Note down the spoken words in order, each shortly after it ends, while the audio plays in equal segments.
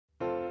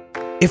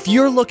If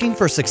you're looking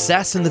for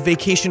success in the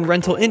vacation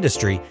rental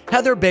industry,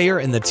 Heather Bayer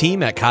and the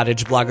team at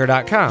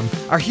cottageblogger.com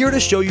are here to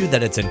show you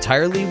that it's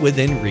entirely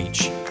within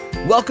reach.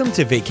 Welcome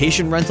to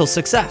Vacation Rental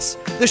Success,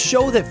 the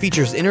show that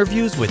features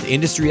interviews with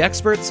industry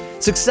experts,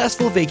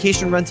 successful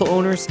vacation rental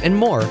owners, and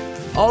more,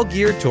 all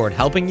geared toward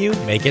helping you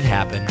make it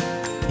happen.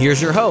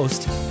 Here's your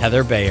host,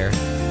 Heather Bayer.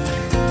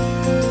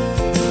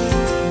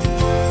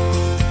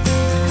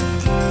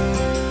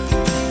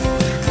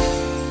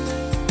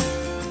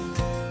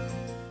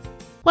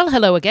 Well,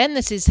 hello again.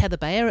 This is Heather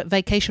Bayer at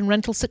Vacation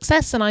Rental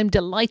Success, and I'm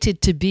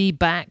delighted to be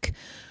back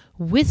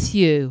with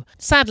you.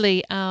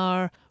 Sadly,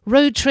 our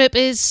road trip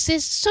is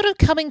sort of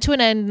coming to an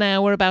end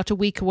now. We're about a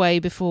week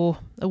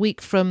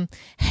from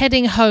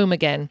heading home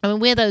again. I mean,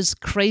 we're those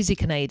crazy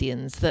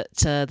Canadians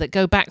that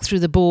go back through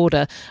the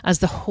border as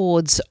the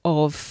hordes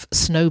of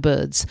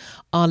snowbirds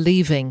are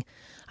leaving.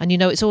 And you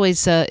know, it's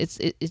always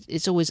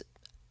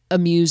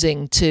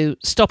amusing to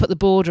stop at the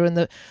border, and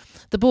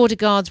the border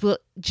guards will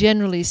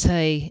generally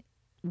say,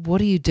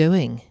 "What are you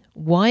doing?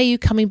 Why are you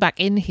coming back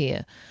in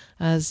here?"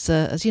 As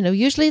you know,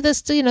 usually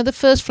the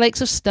first flakes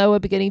of snow are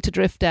beginning to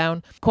drift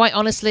down. Quite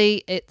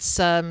honestly, it's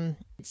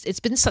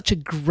been such a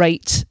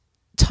great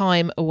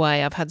time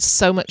away. I've had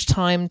so much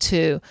time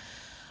to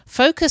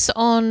focus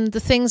on the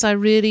things I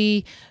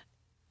really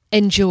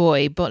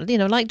enjoy, but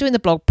like doing the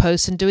blog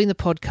posts and doing the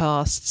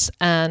podcasts,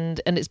 and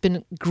it's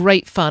been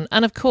great fun.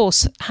 And of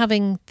course,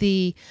 having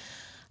the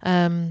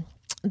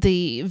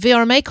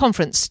VRMA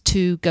conference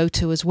to go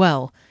to as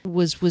well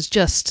was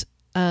just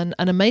an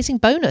amazing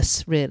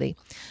bonus, really.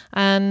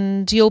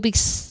 And you'll be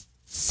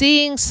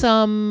seeing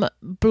some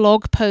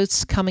blog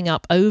posts coming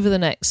up over the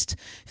next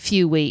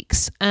few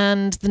weeks,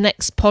 and the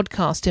next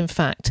podcast, in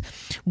fact,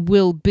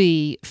 will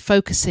be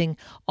focusing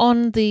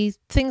on the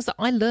things that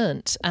I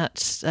learnt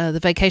at the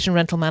Vacation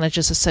Rental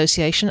Managers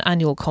Association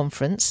annual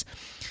conference.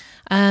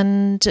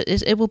 And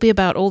it will be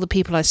about all the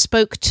people I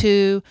spoke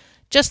to,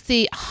 just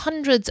the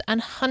hundreds and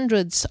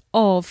hundreds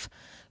of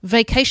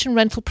vacation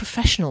rental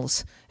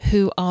professionals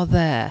who are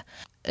there.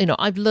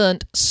 I've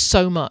learned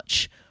so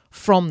much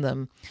from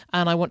them,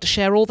 and I want to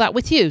share all that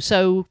with you.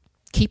 So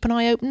keep an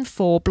eye open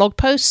for blog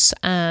posts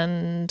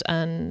and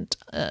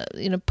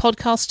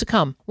podcasts to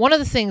come. One of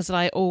the things that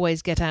I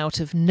always get out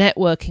of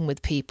networking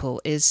with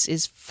people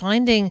is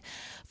finding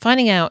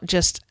out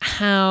just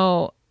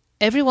how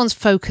everyone's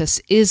focus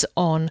is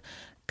on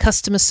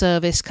customer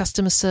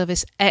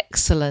service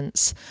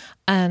excellence,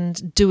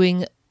 and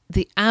doing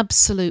the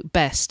absolute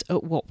best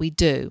at what we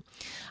do.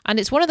 And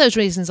it's one of those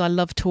reasons I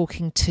love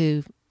talking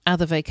to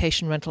other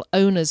vacation rental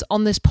owners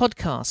on this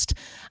podcast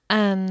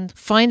and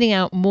finding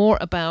out more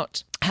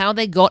about how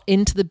they got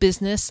into the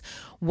business,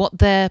 what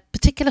their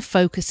particular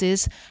focus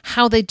is,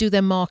 how they do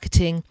their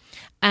marketing,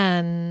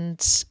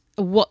 and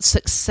what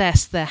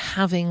success they're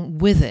having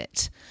with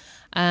it.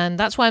 And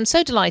that's why I'm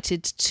so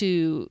delighted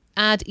to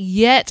add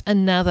yet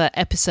another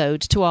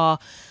episode to our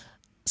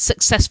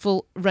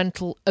Successful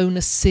Rental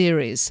Owner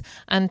series.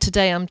 And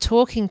today I'm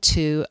talking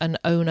to an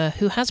owner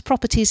who has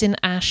properties in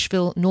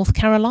Asheville, North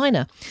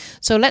Carolina.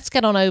 So let's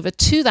get on over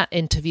to that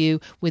interview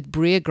with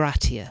Bria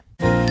Gratia.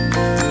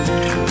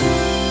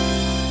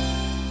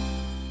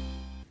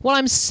 Well,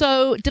 I'm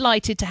so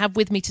delighted to have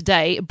with me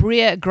today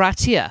Bria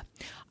Gratia,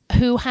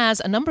 who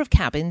has a number of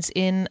cabins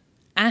in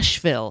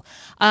Asheville.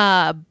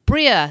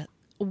 Bria,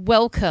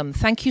 welcome.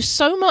 Thank you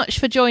so much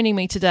for joining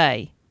me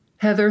today.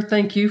 Heather,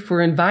 thank you for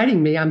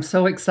inviting me. I'm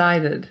so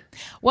excited.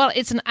 Well,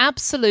 it's an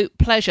absolute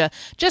pleasure.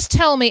 Just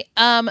tell me,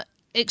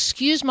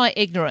 excuse my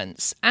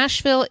ignorance,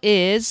 Asheville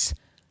is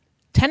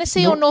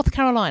Tennessee or North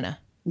Carolina?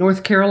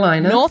 North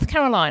Carolina. North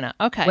Carolina,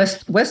 okay.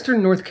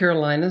 Western North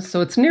Carolina,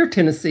 so it's near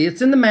Tennessee.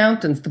 It's in the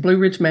mountains, the Blue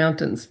Ridge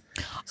Mountains.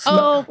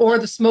 Or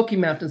the Smoky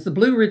Mountains. The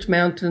Blue Ridge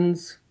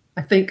Mountains,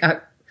 I think,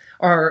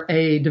 are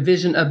a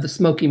division of the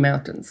Smoky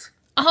Mountains.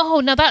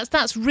 Oh, now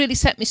that's really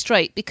set me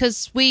straight,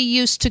 because we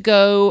used to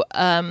go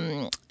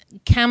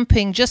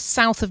camping just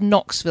south of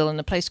Knoxville in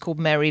a place called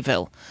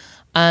Maryville,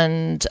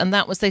 and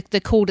that was they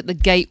called it the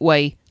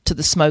gateway to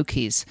the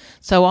Smokies.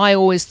 So I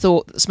always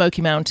thought that the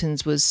Smoky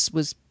Mountains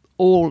was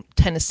all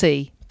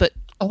Tennessee, but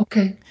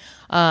okay.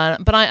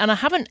 But I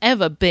haven't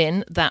ever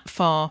been that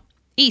far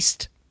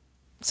east,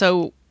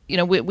 so.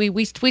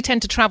 We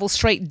tend to travel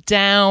straight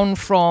down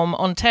from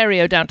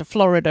Ontario down to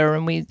Florida,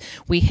 and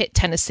we hit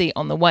Tennessee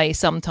on the way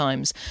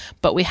sometimes,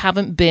 but we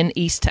haven't been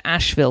east to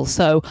Asheville.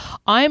 So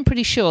I'm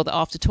pretty sure that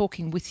after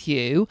talking with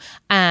you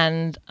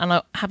and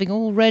having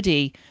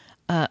already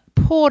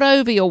pored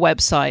over your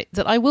website,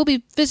 that I will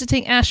be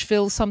visiting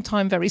Asheville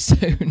sometime very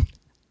soon.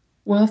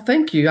 Well,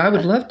 thank you. I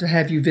would love to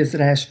have you visit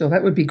Asheville.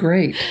 That would be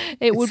great.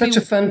 It's such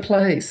a fun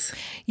place.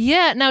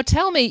 Yeah. Now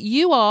tell me,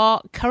 you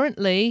are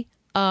currently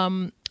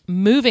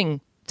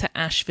moving to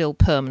Asheville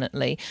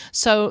permanently.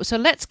 So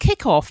let's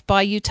kick off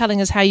by you telling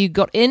us how you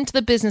got into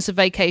the business of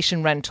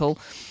vacation rental,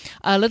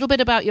 a little bit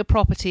about your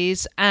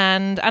properties,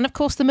 and of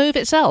course the move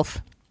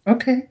itself.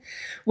 Okay.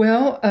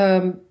 Well,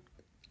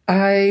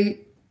 I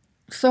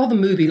saw the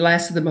movie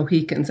Last of the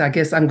Mohicans. I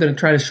guess I'm going to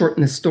try to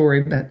shorten this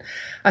story, but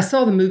I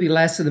saw the movie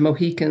Last of the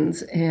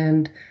Mohicans,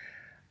 and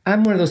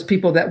I'm one of those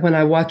people that when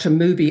I watch a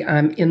movie,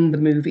 I'm in the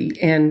movie.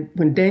 And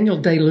when Daniel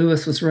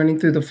Day-Lewis was running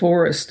through the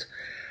forest,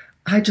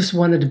 I just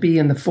wanted to be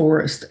in the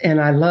forest.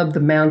 And I love the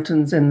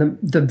mountains and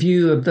the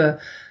view of the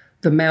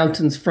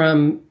mountains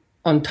from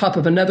on top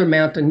of another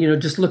mountain,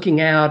 just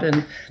looking out,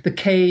 and the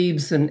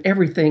caves and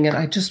everything. And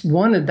I just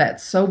wanted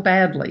that so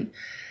badly.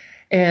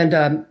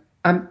 And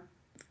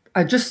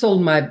I just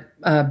sold my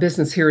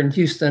business here in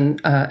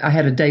Houston. I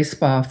had a day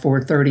spa for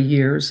 30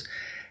 years.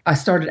 I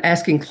started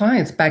asking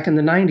clients back in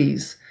the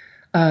 90s,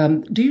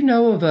 do you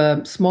know of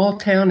a small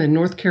town in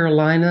North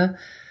Carolina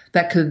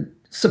that could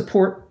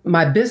support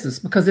my business?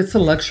 Because it's a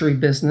luxury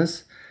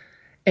business.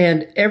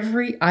 And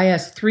I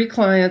asked 3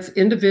 clients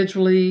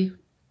individually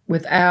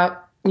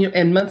without,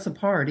 and months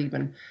apart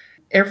even.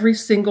 Every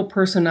single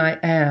person I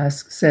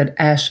asked said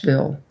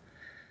Asheville.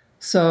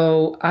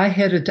 So I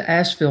headed to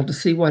Asheville to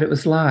see what it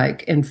was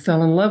like and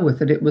fell in love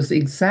with it. It was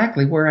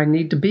exactly where I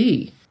need to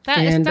be.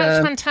 That's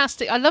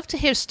fantastic. I love to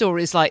hear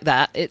stories like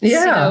that. It's,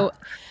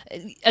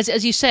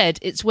 as you said,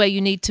 it's where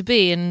you need to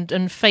be,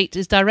 and fate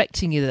is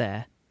directing you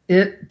there.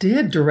 It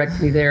did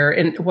direct me there.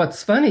 And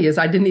what's funny is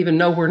I didn't even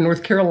know where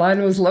North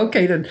Carolina was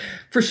located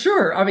for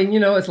sure. I mean,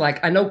 it's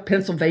like I know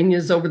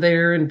Pennsylvania's over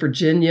there and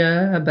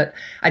Virginia, but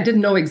I didn't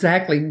know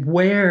exactly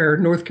where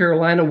North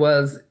Carolina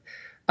was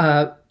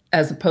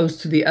as opposed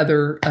to the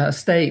other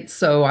states.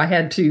 So I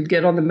had to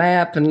get on the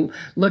map and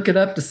look it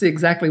up to see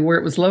exactly where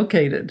it was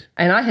located.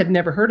 And I had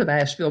never heard of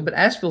Asheville, but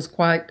Asheville's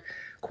quite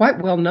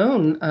well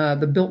known.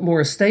 The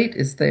Biltmore Estate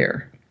is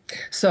there.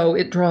 So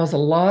it draws a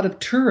lot of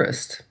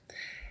tourists.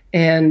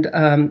 And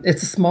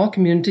it's a small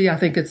community. I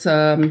think it's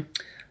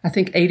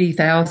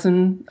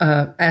 80,000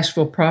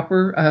 Asheville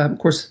proper. Of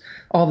course,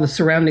 all the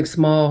surrounding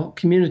small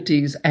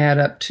communities add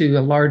up to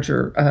a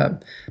larger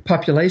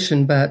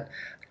population. But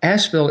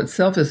Asheville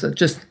itself is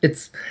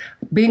it's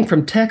being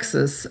from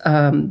Texas.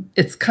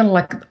 It's kind of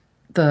like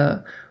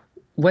the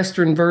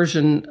Western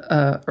version,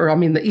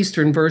 the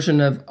Eastern version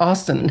of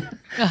Austin,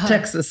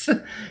 Texas.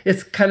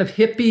 It's kind of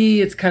hippie.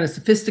 It's kind of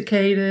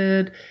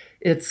sophisticated.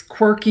 It's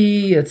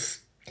quirky. It's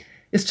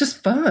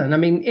just fun. I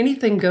mean,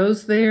 anything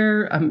goes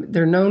there.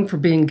 They're known for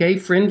being gay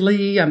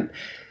friendly.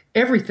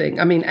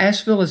 Everything. I mean,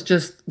 Asheville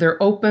is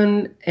they're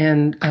open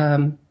and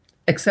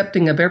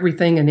accepting of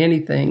everything and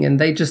anything. And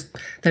they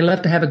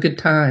love to have a good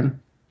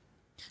time.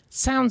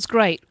 Sounds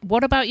great.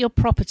 What about your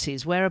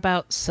properties?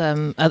 Whereabouts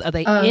are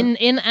they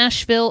in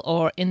Asheville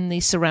or in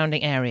the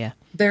surrounding area?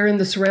 They're in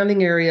the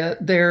surrounding area.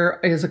 There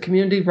is a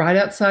community right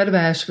outside of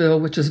Asheville,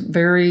 which is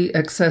very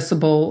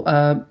accessible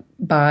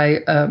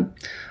by a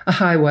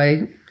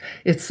highway.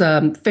 It's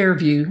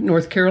Fairview,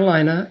 North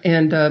Carolina,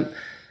 and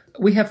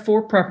we have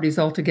 4 properties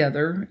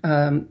altogether.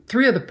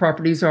 3 of the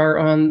properties are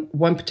on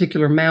one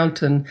particular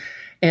mountain,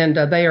 and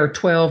they are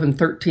 12 and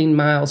 13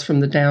 miles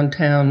from the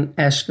downtown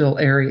Asheville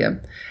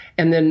area.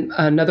 And then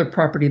another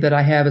property that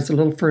I have is a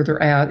little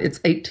further out. It's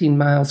 18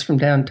 miles from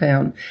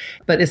downtown,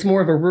 but it's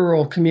more of a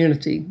rural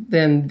community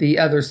than the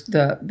others.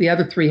 The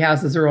other 3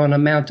 houses are on a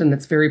mountain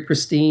that's very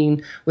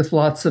pristine with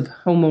lots of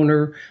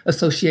homeowner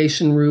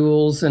association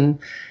rules, and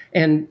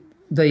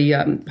the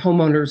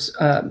homeowners'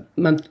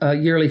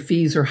 yearly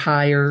fees are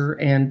higher,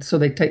 and so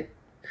they take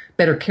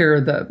better care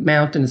of the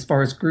mountain as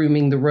far as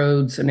grooming the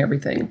roads and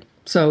everything.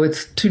 So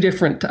it's 2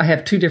 different. I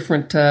have 2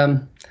 different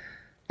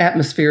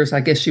atmospheres, I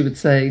guess you would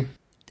say.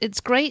 It's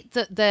great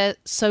that they're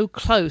so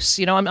close.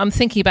 I'm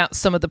thinking about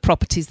some of the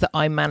properties that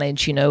I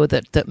manage,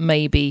 that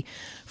may be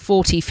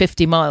 40,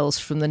 50 miles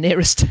from the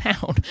nearest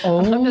town. Oh.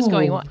 I'm just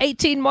going,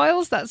 18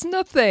 miles? That's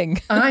nothing.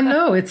 I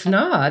know, it's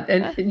not.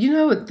 And,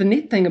 the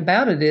neat thing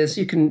about it is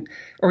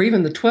or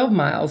even the 12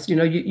 miles,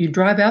 you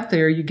drive out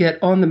there, you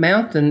get on the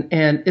mountain,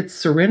 and it's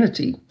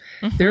serenity.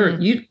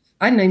 Mm-hmm.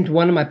 I named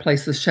one of my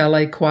places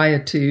Chalet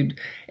Quietude,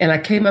 and I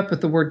came up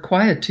with the word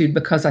quietude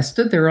because I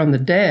stood there on the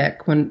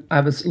deck when I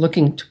was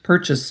looking to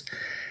purchase,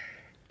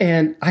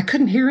 and I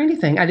couldn't hear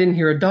anything. I didn't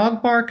hear a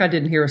dog bark. I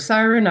didn't hear a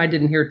siren. I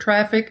didn't hear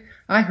traffic.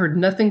 I heard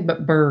nothing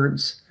but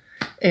birds.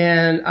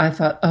 And I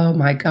thought, oh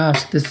my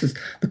gosh,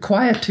 the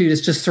quietude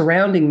is just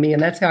surrounding me,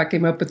 and that's how I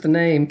came up with the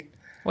name.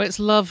 Well, it's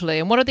lovely.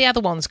 And what are the other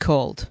ones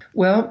called?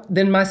 Well,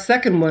 then my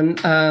second one,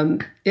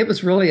 it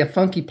was really a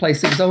funky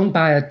place. It was owned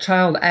by a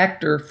child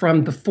actor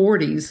from the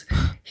 40s.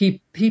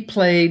 He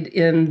played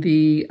in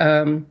the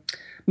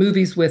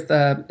movies with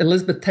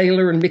Elizabeth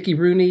Taylor and Mickey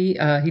Rooney.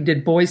 He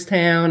did Boys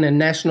Town and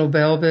National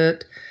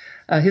Velvet.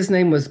 His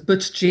name was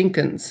Butch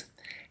Jenkins.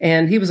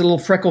 And he was a little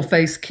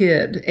freckle-faced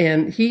kid.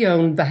 And he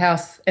owned the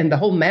house and the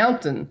whole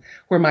mountain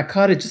where my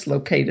cottage is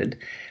located.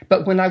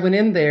 But when I went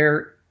in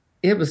there,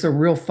 it was a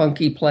real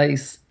funky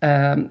place.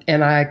 And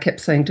I kept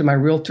saying to my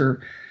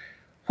realtor,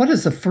 what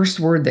is the first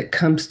word that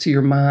comes to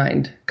your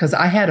mind? Because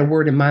I had a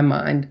word in my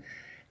mind.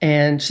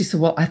 And she said,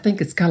 well, I think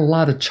it's got a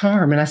lot of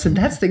charm. And I said,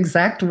 that's the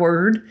exact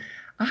word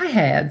I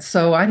had.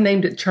 So I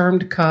named it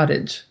Charmed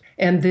Cottage.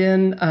 And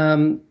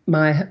then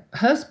my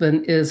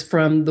husband is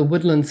from the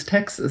Woodlands,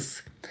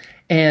 Texas.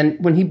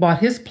 And when he bought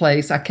his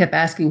place, I kept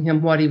asking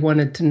him what he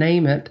wanted to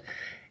name it.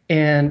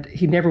 and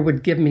he never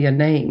would give me a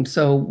name.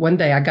 So one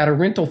day I got a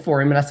rental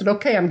for him, and I said,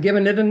 okay, I'm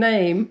giving it a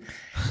name.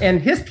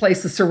 And his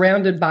place is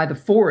surrounded by the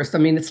forest. I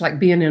mean, it's like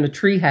being in a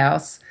tree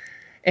house.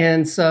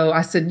 And so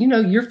I said,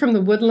 you're from the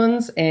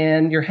Woodlands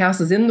and your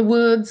house is in the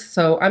woods,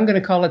 so I'm going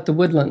to call it the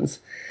Woodlands.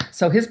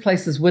 So his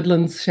place is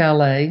Woodlands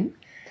Chalet.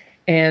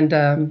 And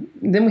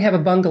then we have a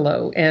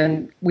bungalow,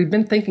 and we've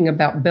been thinking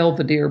about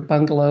Belvedere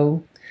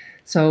Bungalow.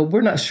 So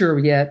we're not sure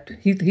yet.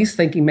 He's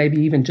thinking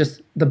maybe even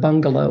just the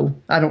bungalow.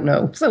 I don't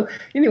know. So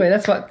anyway,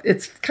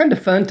 it's kind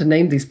of fun to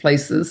name these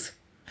places.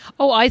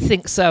 Oh, I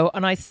think so.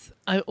 And I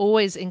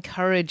always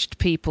encouraged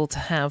people to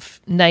have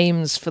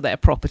names for their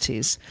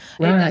properties.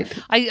 Right.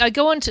 I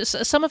go on to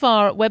some of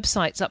our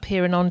websites up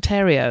here in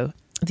Ontario,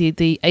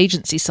 the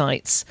agency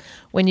sites.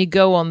 When you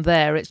go on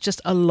there, it's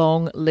just a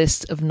long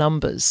list of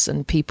numbers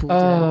and people.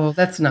 Oh,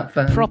 that's not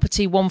fun.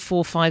 Property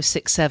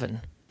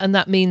 14567. And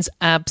that means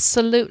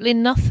absolutely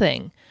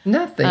nothing.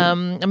 Nothing.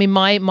 I mean,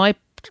 my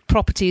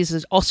properties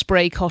is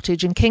Osprey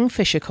Cottage and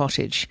Kingfisher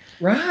Cottage.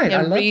 Right,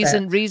 I love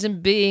that.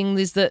 Reason being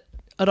is that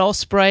at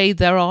Osprey,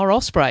 there are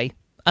osprey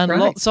and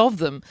lots of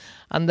them.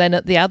 And then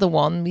at the other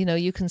one,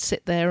 you can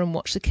sit there and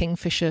watch the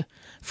kingfisher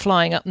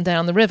flying up and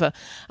down the river.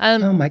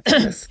 Oh, my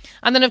goodness.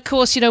 And then, of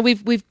course,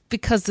 we've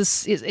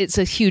because it's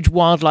a huge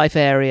wildlife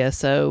area,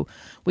 so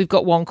we've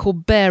got one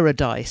called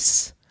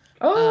Paradise.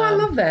 Oh, I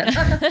love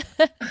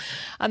that.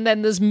 And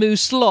then there's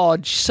Moose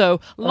Lodge.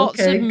 So lots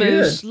of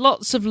moose,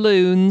 lots of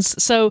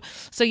loons. So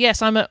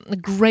yes, I'm a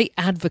great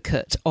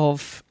advocate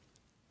of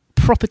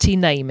property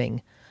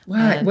naming.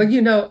 Right.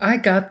 Well, I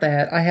got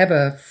that. I have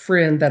a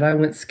friend that I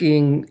went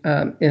skiing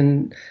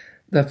in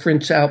the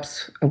French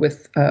Alps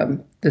with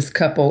this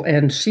couple,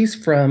 and she's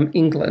from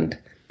England.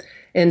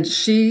 And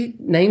she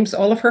names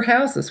all of her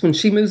houses. When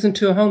she moves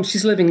into a home,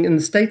 she's living in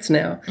the States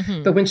now,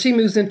 but when she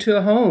moves into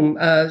a home,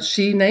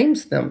 she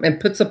names them and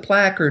puts a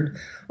placard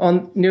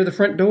on near the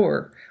front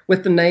door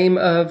with the name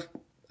of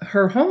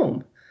her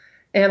home.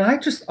 And I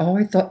just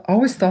always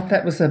thought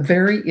that was a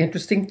very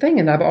interesting thing,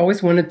 and I've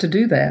always wanted to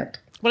do that.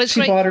 Well, it's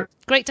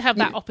great to have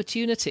that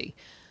opportunity.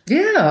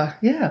 Yeah.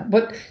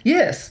 But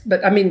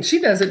I mean, she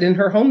does it in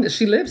her home that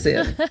she lives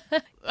in.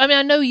 I mean,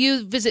 I know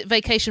you visit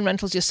vacation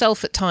rentals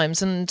yourself at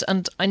times,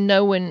 and I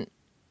know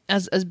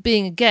as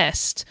being a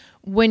guest,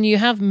 when you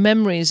have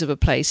memories of a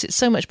place, it's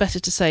so much better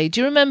to say, do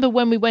you remember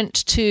when we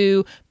went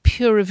to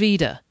Pura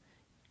Vida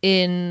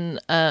in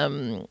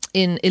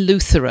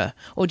Eleuthera?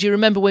 Or do you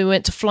remember when we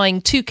went to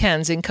Flying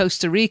Toucans in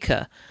Costa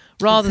Rica?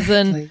 Rather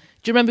than, do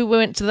you remember we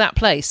went to that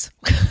place?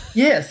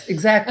 Yes,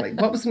 exactly.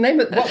 What was the name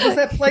of what was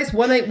that place?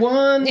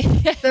 181,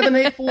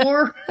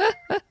 784?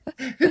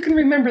 Who can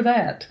remember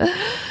that?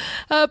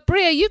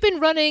 Bria, you've been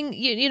running,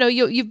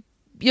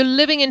 you're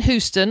living in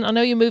Houston. I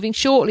know you're moving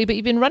shortly, but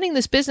you've been running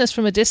this business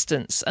from a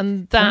distance,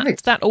 and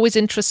that always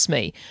interests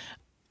me.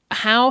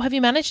 How have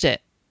you managed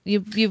it?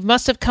 You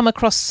must have come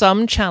across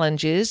some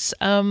challenges,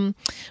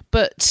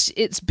 but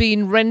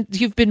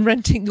you've been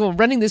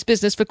running this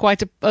business for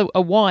quite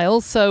a while,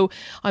 so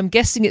I'm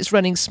guessing it's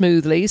running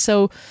smoothly.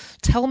 So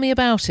tell me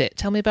about it.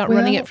 Tell me about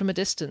running it from a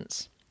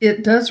distance.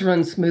 It does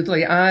run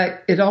smoothly.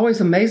 It always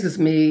amazes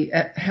me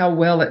at how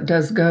well it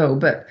does go,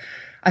 but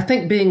I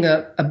think being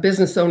a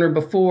business owner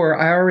before,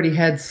 I already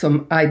had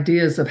some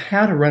ideas of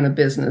how to run a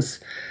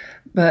business,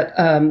 but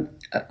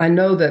I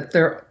know that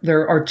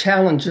there are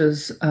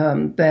challenges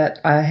that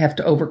I have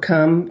to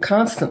overcome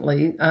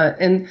constantly,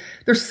 and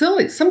they're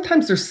silly.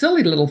 Sometimes they're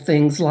silly little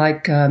things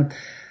like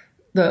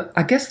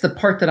I guess the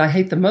part that I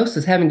hate the most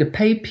is having to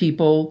pay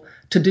people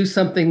to do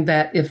something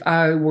that if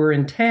I were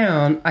in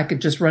town, I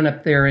could just run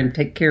up there and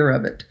take care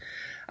of it.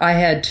 I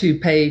had to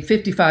pay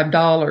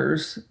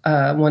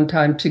 $55 one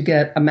time to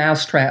get a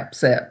mousetrap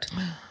set.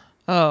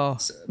 Oh,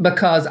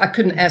 because I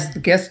couldn't ask the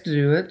guests to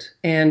do it,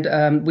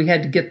 and we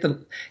had to get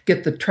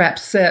the trap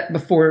set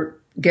before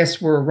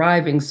guests were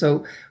arriving.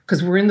 So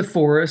because we're in the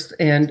forest,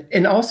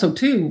 and also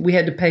too, we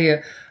had to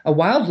pay a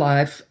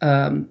wildlife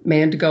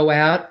man to go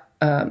out.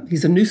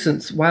 He's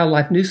a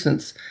wildlife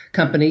nuisance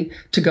company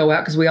to go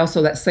out, because we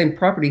also, that same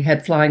property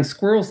had flying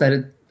squirrels that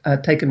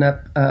had taken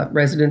up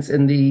residence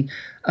in the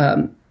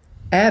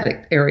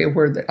attic area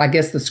where I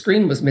guess the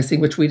screen was missing,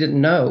 which we didn't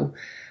know.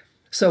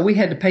 So we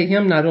had to pay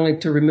him not only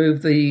to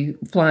remove the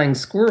flying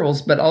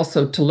squirrels, but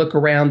also to look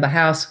around the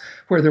house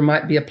where there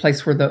might be a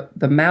place where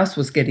the mouse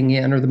was getting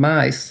in, or the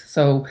mice.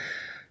 So,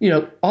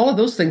 all of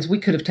those things we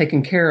could have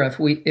taken care of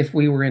if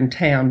we were in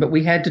town, but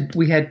we had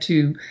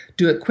to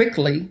do it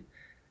quickly,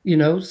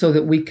 so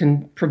that we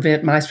can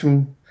prevent mice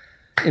from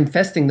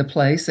infesting the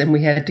place, and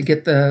we had to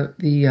get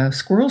the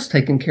squirrels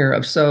taken care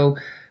of. So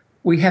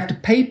we have to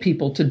pay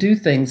people to do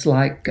things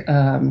like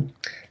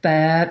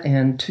that,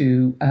 and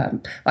to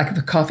like if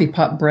a coffee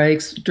pot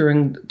breaks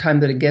during the time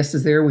that a guest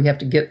is there, we have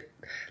to get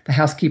the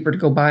housekeeper to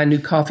go buy a new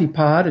coffee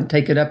pot and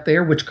take it up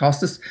there, which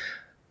costs us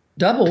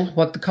double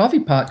what the coffee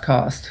pot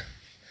cost.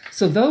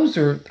 So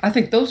I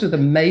think those are the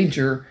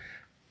major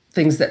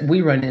things that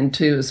we run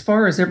into. As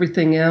far as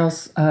everything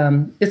else,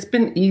 it's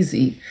been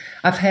easy.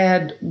 I've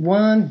had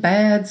one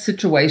bad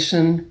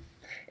situation,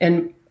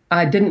 and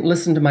I didn't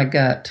listen to my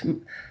gut.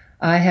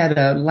 I had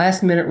a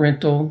last minute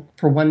rental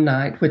for one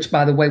night, which,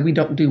 by the way, we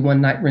don't do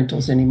one night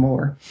rentals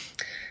anymore.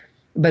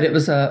 But it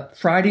was a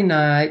Friday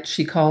night.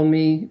 She called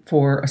me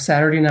for a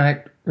Saturday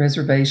night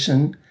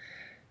reservation.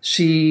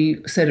 She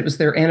said it was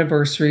their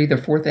anniversary, their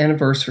 4th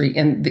anniversary.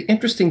 And the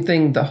interesting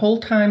thing, the whole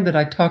time that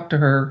I talked to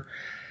her,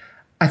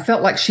 I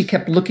felt like she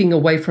kept looking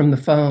away from the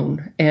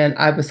phone, and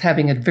I was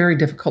having a very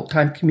difficult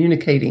time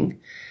communicating.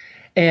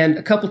 And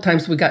a couple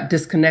times we got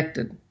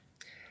disconnected.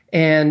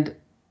 And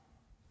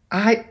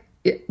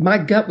my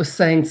gut was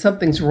saying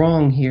something's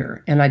wrong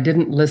here, and I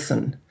didn't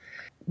listen.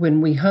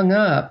 When we hung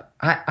up,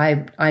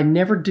 I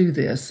never do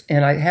this,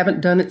 and I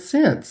haven't done it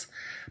since.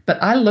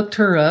 But I looked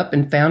her up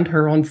and found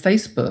her on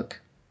Facebook.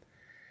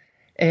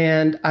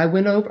 And I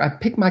went over, I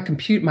picked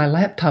my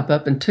laptop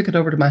up and took it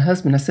over to my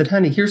husband. I said,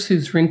 honey, here's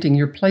who's renting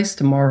your place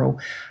tomorrow.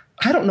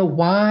 I don't know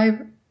why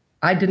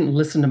I didn't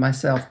listen to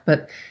myself,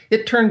 but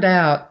it turned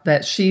out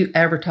that she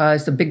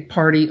advertised a big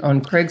party on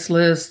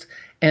Craigslist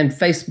and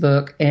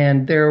Facebook,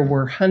 and there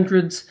were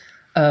hundreds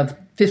of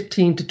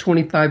 15 to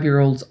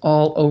 25-year-olds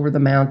all over the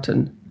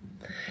mountain.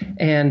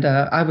 And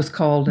I was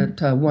called at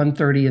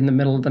 1:30 in the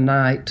middle of the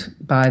night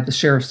by the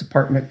sheriff's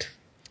department.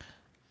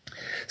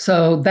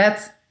 So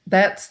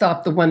that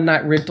stopped the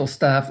one-night rental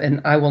stuff,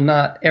 and I will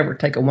not ever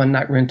take a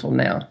one-night rental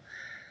now.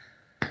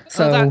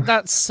 So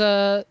that's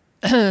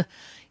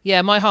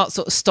yeah, my heart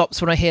sort of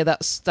stops when I hear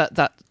that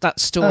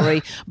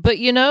story. But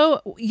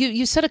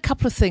you said a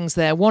couple of things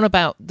there. One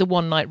about the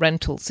one-night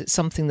rentals. It's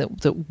something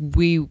that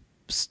we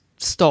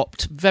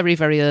stopped very,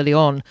 very early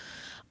on.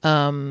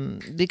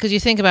 Because you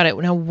think about it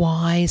now,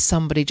 why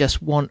somebody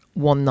just want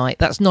one night?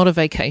 That's not a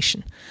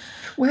vacation.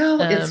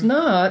 Well, it's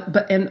not.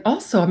 And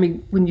also, I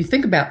mean, when you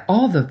think about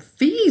all the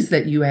fees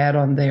that you add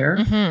on there,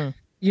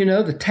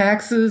 the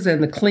taxes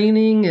and the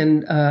cleaning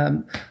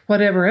and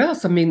whatever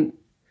else. I mean,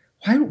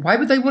 why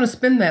would they want to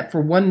spend that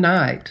for one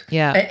night?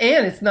 Yeah,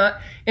 and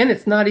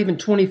it's not even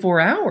 24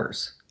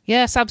 hours.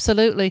 Yes,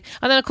 absolutely.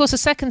 And then, of course, the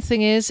second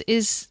thing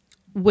is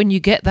when you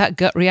get that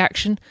gut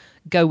reaction,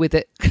 go with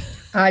it.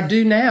 I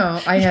do now.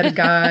 I had a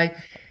guy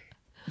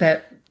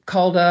that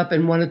called up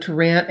and wanted to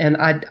rent, and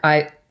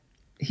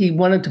he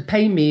wanted to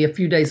pay me a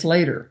few days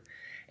later.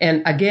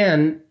 And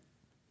again,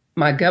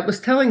 my gut was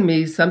telling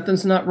me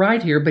something's not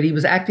right here, but he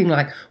was acting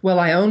like, well,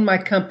 I own my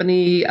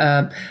company.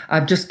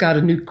 I've just got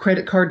a new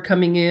credit card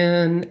coming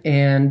in.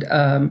 And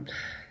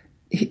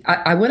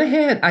I went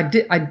ahead.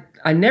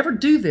 I never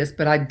do this,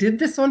 but I did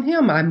this on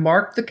him. I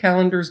marked the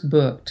calendars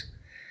booked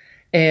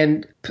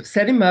and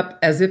set him up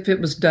as if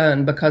it was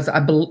done because I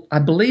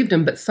believed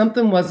him, but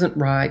something wasn't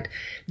right.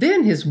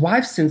 Then his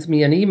wife sends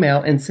me an email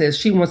and says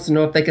she wants to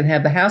know if they can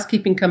have the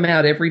housekeeping come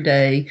out every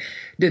day.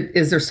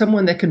 Is there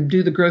someone that can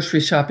do the grocery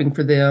shopping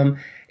for them?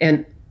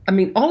 And I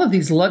mean, all of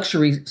these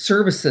luxury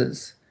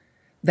services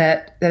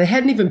that they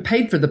hadn't even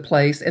paid for the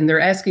place, and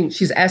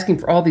she's asking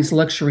for all these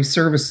luxury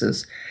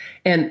services.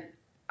 And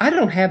I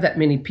don't have that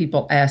many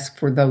people ask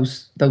for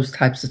those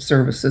types of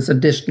services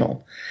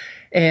additional.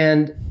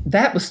 And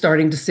that was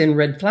starting to send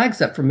red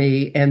flags up for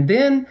me. And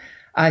then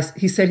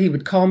he said he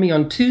would call me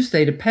on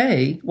Tuesday to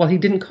pay. Well, he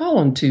didn't call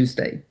on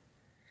Tuesday.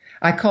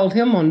 I called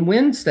him on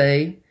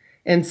Wednesday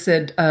and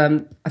said,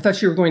 I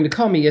thought you were going to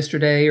call me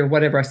yesterday or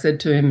whatever I said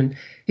to him. And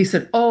he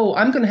said, oh,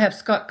 I'm going to have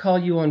Scott call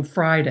you on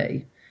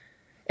Friday.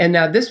 And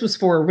now this was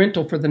for a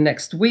rental for the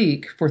next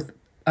week for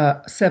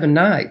 7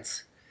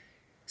 nights.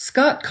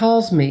 Scott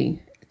calls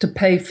me to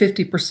pay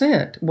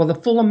 50%. Well, the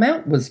full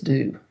amount was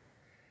due.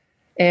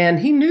 And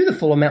he knew the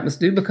full amount was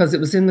due because it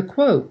was in the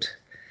quote.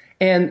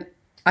 And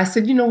I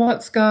said, you know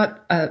what,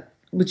 Scott,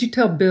 would you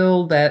tell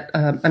Bill that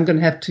I'm going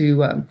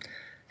to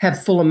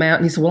have full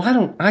amount? And he said,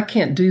 well, I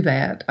can't do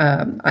that.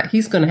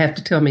 He's going to have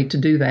to tell me to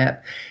do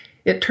that.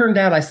 It turned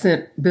out I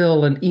sent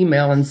Bill an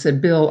email and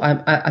said, Bill,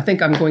 I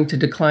think I'm going to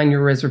decline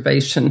your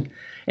reservation.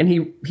 And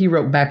he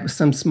wrote back with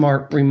some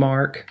smart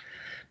remark.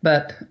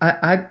 But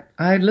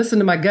I listened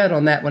to my gut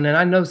on that one, and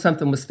I know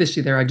something was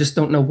fishy there. I just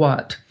don't know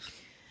what.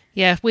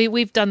 Yeah,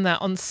 we've done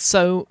that on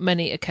so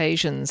many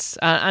occasions,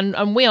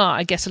 and we are,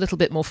 I guess, a little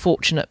bit more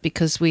fortunate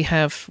because we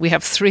have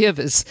 3 of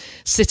us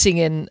sitting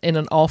in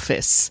an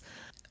office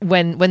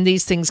when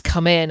these things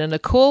come in, and a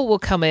call will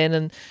come in,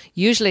 and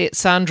usually it's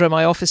Sandra,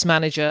 my office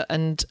manager,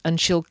 and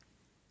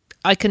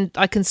I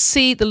can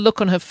see the look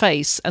on her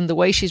face and the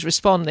way she's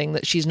responding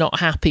that she's not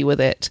happy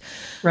with it.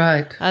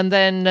 Right. And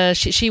then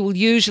she will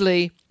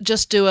usually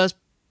just do a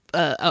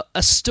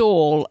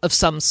stall of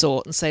some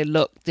sort and say,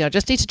 look, I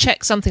just need to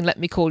check something, let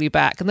me call you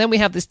back. And then we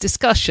have this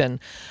discussion,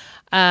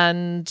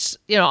 and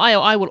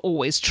I will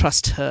always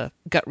trust her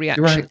gut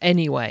reaction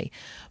anyway.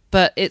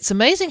 But it's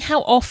amazing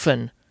how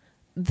often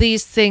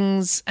these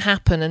things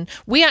happen, and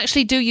we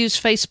actually do use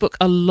Facebook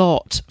a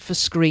lot for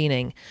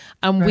screening,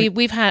 and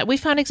we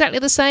found exactly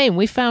the same.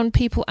 We found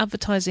people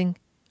advertising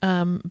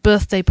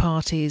birthday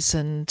parties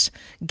and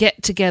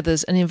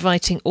get-togethers and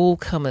inviting all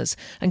comers.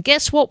 And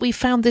guess what? We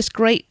found this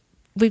great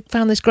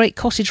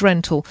cottage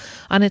rental,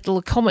 and it'll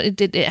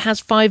accommodate. It has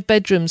 5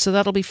 bedrooms, so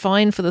that'll be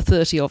fine for the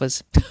 30 of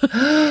us.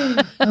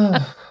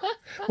 Oh.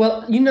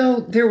 Well,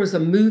 there was a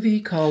movie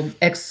called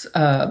X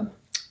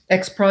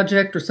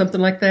Project or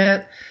something like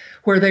that,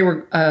 where they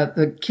were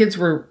the kids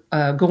were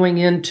going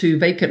into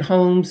vacant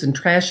homes and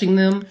trashing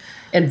them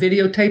and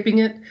videotaping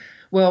it.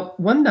 Well,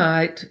 one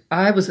night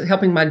I was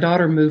helping my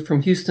daughter move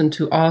from Houston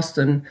to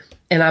Austin,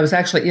 and I was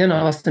actually in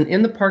Austin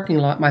in the parking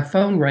lot. My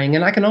phone rang,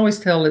 and I can always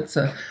tell it's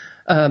a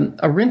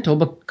rental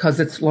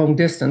because it's long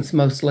distance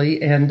mostly,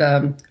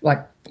 and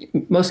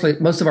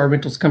most of our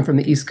rentals come from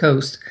the East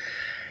Coast.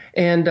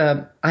 And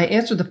I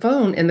answered the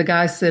phone, and the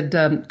guy said,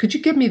 "Could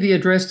you give me the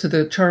address to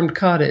the Charmed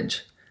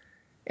Cottage?"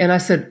 And I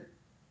said,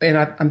 and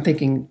I'm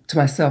thinking to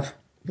myself,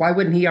 why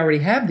wouldn't he already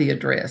have the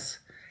address?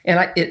 And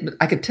I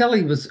could tell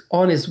he was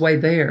on his way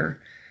there.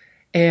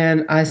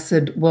 And I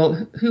said,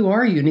 "Well, who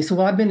are you?" And he said,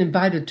 "Well, I've been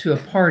invited to a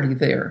party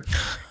there."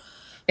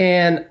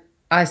 And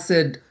I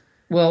said,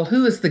 "Well,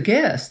 who is the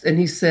guest?" And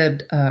he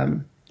said,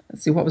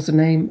 let's see, what was the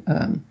name?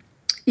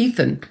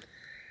 Ethan.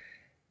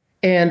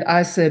 And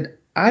I said,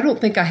 "I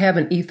don't think I have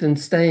an Ethan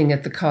staying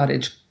at the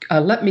cottage.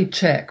 Let me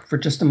check for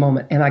just a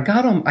moment." And I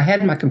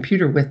had my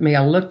computer with me.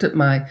 I looked at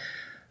my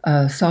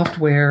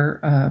software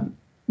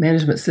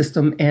management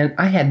system, and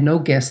I had no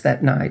guests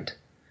that night.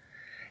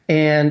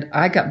 And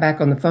I got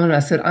back on the phone and I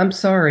said, "I'm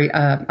sorry,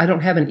 I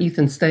don't have an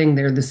Ethan staying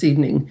there this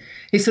evening."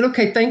 He said,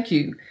 "Okay, thank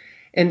you."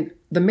 And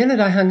the minute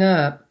I hung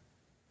up,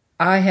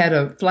 I had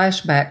a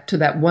flashback to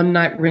that one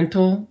night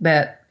rental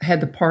that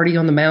had the party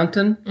on the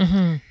mountain.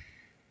 Mm-hmm.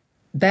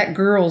 That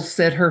girl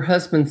said her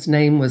husband's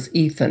name was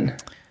Ethan.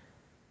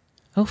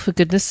 Oh, for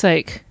goodness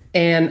sake.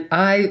 And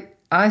I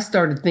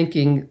started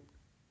thinking,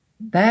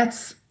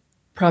 that's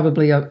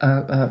probably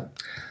a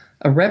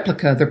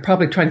replica. They're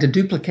probably trying to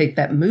duplicate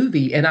that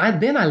movie. And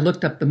then I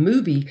looked up the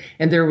movie,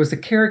 and there was a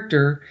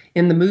character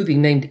in the movie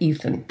named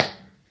Ethan.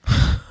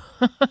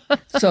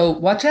 So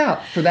watch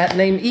out for that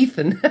name,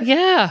 Ethan.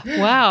 Yeah.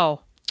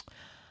 Wow.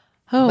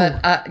 Oh.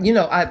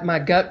 But my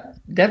gut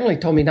definitely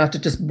told me not to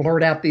just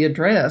blurt out the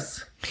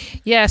address.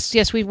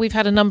 Yes, we've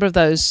had a number of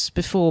those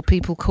before.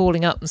 People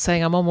calling up and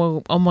saying, "I'm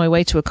on my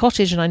way to a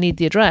cottage and I need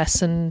the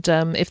address." And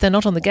if they're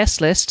not on the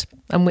guest list,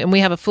 and we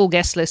have a full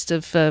guest list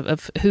of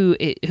who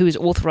is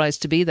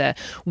authorized to be there,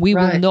 we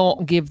will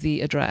not give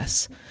the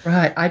address.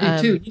 Right, I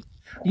do too.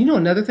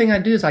 Another thing I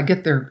do is I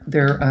get their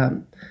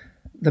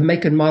the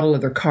make and model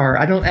of their car.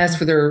 I don't ask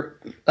for their.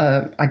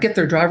 I get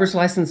their driver's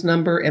license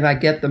number, and I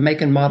get the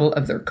make and model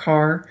of their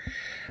car.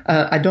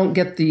 I don't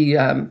get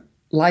the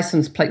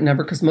license plate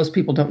number because most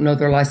people don't know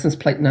their license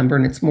plate number,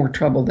 and it's more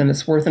trouble than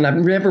it's worth. And I've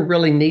never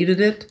really needed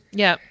it.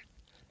 Yeah.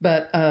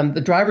 But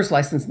the driver's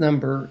license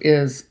number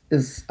is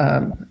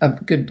a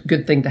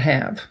good thing to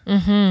have.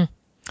 Mm-hmm.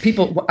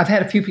 I've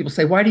had a few people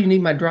say, "Why do you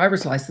need my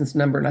driver's license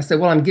number?" And I say,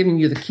 "Well, I'm giving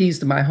you the keys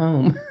to my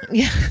home."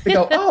 Yeah. They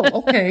go, "Oh,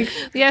 okay."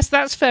 Yes,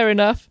 that's fair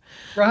enough.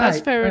 Right.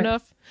 That's fair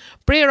enough.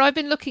 Bria, I've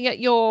been looking at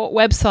your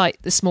website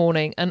this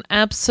morning and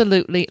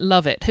absolutely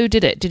love it. Who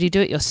did it? Did you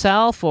do it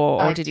yourself,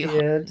 or did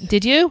you?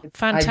 Did you?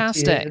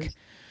 Fantastic. I did.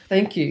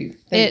 Thank you.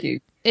 Thank you.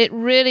 It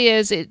really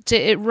is.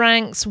 It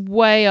ranks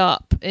way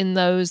up in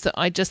those that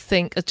I just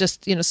think are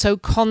just so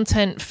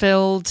content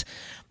filled.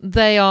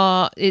 They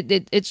are.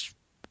 It's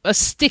a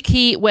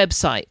sticky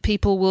website.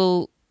 People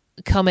will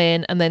come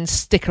in and then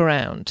stick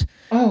around.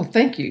 Oh,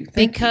 thank you.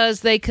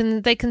 Because they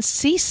can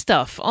see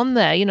stuff on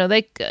there.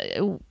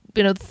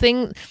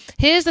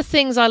 Here's the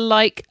things I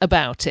like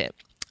about it.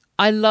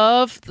 I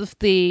love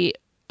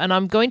and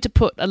I'm going to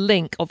put a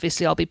link,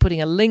 obviously I'll be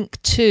putting a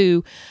link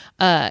to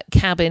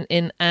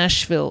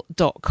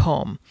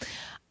cabininasheville.com.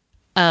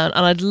 And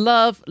I'd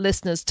love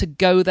listeners to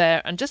go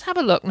there and just have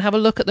a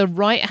look at the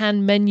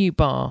right-hand menu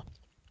bar.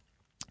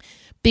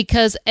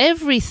 Because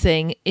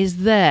everything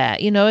is there.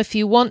 If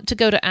you want to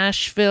go to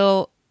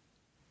Asheville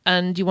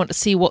and you want to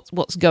see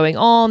what's going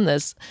on,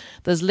 there's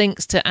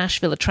links to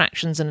Asheville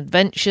attractions and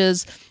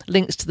adventures,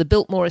 links to the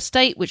Biltmore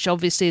Estate, which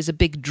obviously is a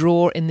big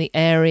draw in the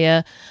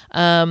area.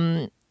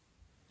 I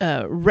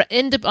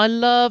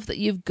love that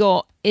you've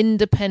got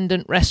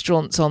independent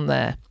restaurants on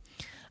there,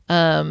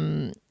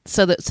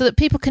 so that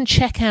people can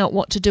check out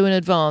what to do in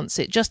advance.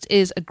 It just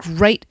is a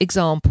great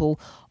example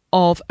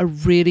of a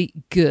really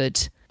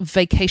good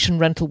vacation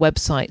rental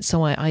website.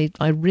 So I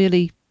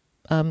really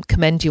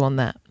commend you on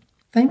that.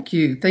 Thank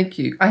you.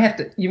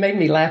 You made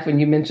me laugh when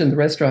you mentioned the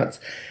restaurants.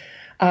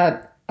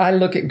 I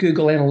look at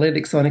Google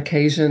Analytics on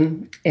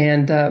occasion,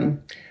 and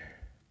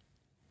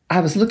I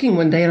was looking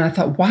one day and I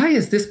thought, why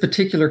is this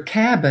particular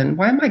cabin,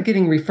 why am I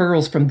getting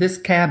referrals from this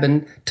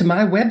cabin to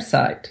my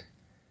website?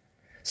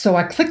 So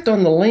I clicked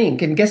on the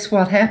link, and guess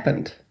what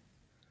happened?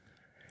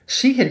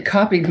 She had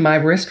copied my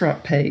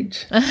restaurant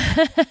page.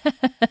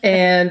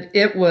 And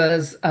it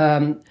was,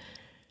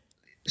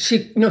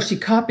 she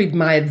copied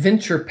my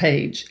adventure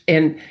page.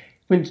 And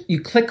when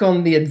you click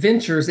on the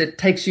adventures, it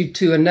takes you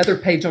to another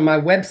page on my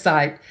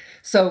website.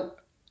 So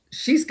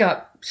she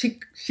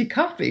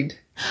copied.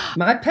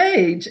 my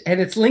page, and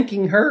it's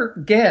linking her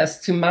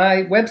guest to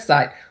my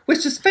website,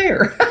 which is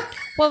fair.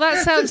 Well,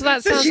 that sounds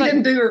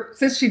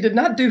since she did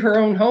not do her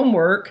own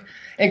homework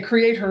and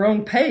create her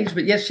own page,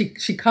 but yes,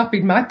 she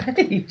copied my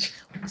page.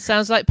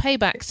 Sounds like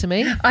payback to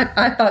me.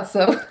 I thought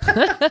so.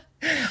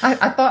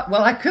 I thought,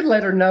 well, I could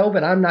let her know,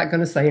 but I'm not going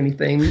to say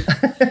anything.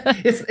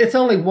 It's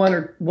only one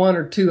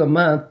or two a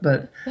month,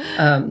 but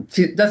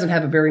she doesn't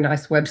have a very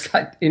nice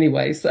website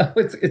anyway. So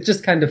it's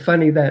just kind of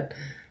funny that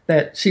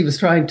she was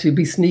trying to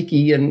be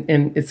sneaky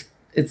and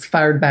it's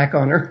fired back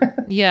on her.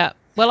 Yeah.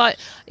 Well,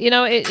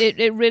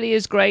 it really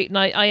is great, and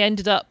I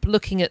ended up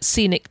looking at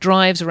scenic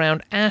drives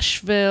around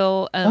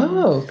Asheville.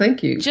 Oh,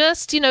 thank you.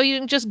 Just, you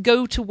can just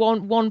go to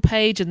one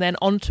page and then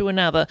onto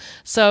another.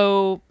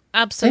 So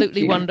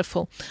absolutely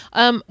wonderful.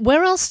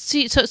 Where else do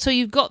you, so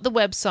you've got the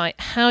website.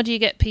 How do you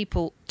get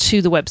people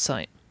to the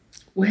website?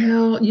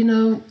 Well,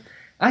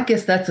 I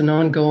guess that's an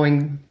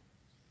ongoing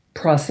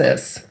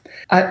process.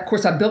 Of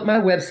course, I built my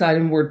website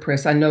in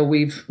WordPress. I know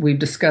we've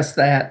discussed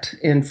that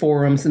in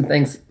forums and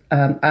things.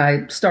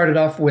 I started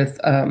off with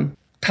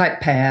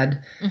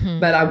TypePad,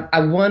 but I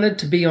wanted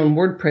to be on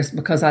WordPress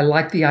because I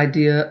like the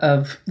idea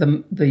of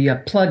the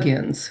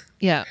plugins.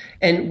 Yeah.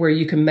 And where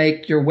you can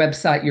make your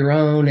website your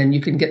own, and you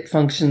can get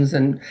functions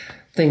and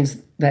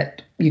things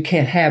that you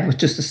can't have with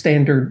just a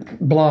standard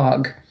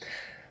blog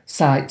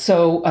site.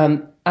 So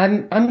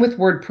I'm with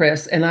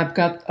WordPress, and I've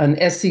got an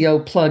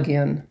SEO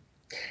plugin,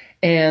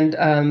 and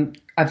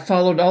I've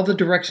followed all the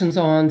directions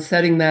on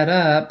setting that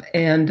up,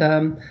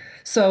 and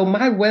so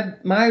my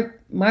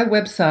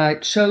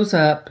website shows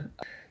up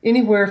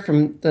anywhere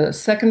from the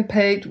second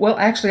page. Well,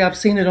 actually, I've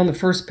seen it on the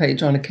first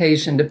page on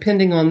occasion,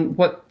 depending on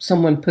what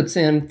someone puts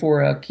in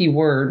for a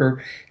keyword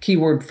or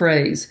keyword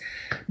phrase.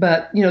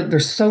 But,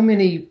 there's so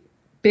many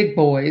big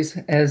boys,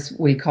 as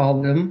we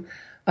call them,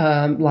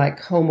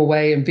 like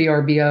HomeAway and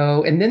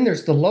VRBO. And then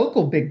there's the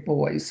local big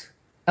boys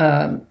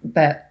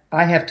that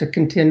I have to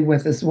contend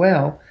with as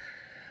well.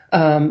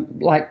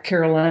 Like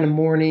Carolina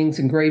Mornings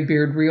and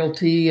Graybeard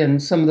Realty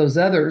and some of those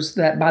others,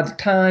 that by the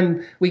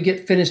time we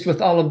get finished with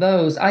all of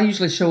those, I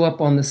usually show up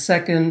on the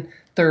second,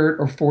 third,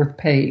 or fourth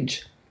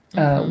page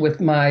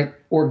with my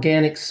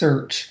organic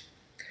search.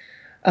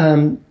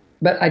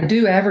 But I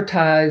do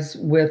advertise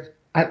with,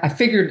 I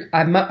figured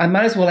I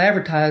might as well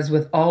advertise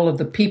with all of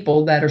the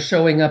people that are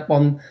showing up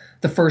on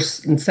the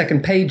first and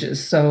second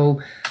pages. So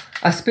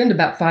I spend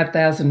about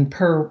 $5,000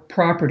 per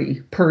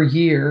property per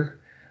year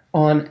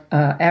on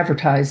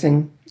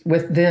advertising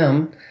with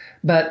them,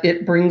 but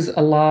it brings a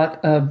lot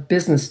of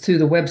business to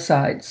the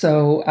website.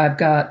 So I've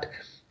got,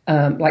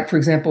 like, for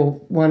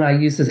example, one I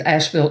use is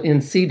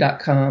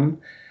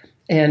AshevilleNC.com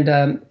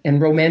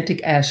and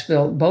Romantic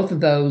Asheville. Both of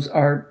those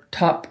are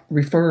top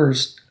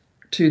referrers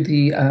to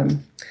the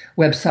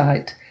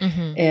website.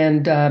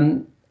 And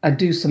I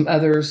do some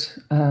others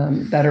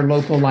that are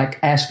local, like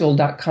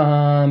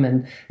Asheville.com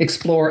and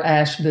Explore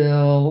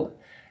Asheville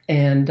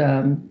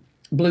and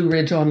Blue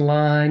Ridge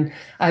Online.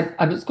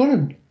 I was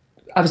going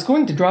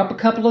to drop a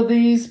couple of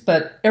these,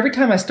 but every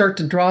time I start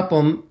to drop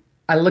them,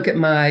 I look at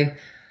my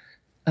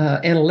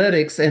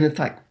analytics, and it's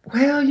like,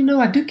 well,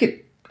 I do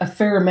get a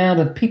fair amount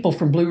of people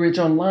from Blue Ridge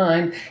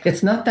Online.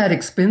 It's not that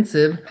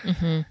expensive,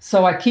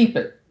 so I keep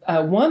it.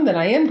 One that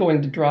I am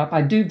going to drop,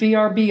 I do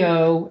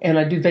VRBO and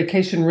I do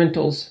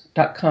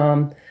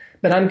vacationrentals.com,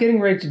 but I'm getting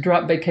ready to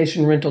drop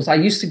Vacation Rentals. I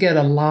used to get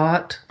a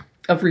lot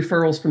of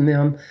referrals from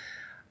them.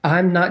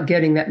 I'm not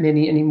getting that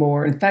many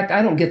anymore. In fact,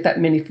 I don't get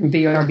that many from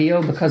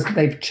VRBO because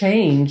they've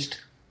changed,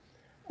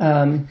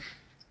 I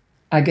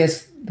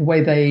guess, the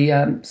way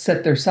they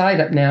set their site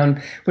up now. And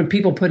when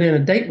people put in a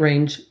date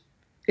range,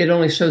 it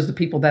only shows the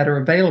people that are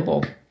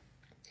available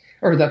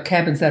or the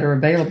cabins that are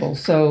available.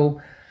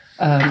 So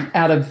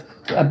out of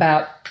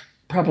about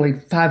probably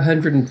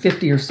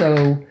 550 or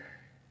so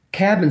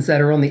cabins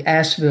that are on the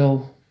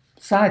Asheville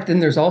site, then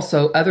there's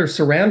also other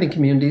surrounding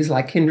communities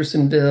like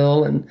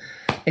Hendersonville and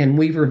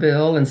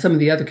Weaverville and some of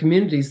the other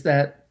communities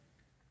that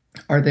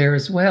are there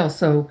as well.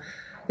 So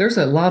there's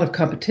a lot of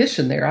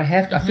competition there. I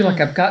feel like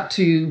I've got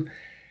to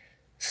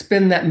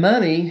spend that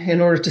money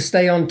in order to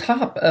stay on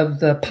top of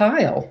the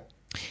pile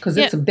because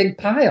it's a big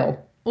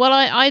pile. Well,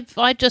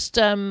 I just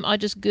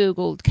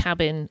Googled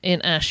cabin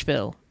in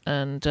Asheville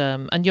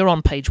and you're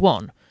on page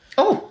 1.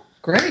 Oh,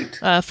 great.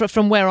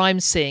 From where I'm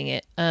seeing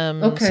it.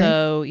 Okay.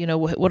 So,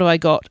 what do I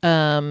got?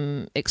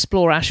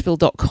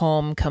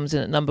 ExploreAsheville.com comes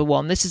in at number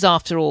 1. This is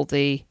after all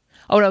the...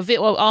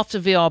 after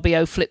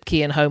VRBO,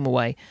 Flipkey, and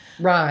HomeAway.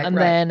 Right, and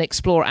then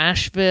Explore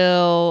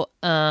Asheville,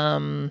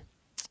 and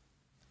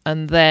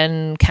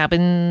then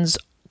Cabin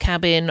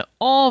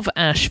of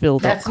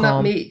Asheville.com. That's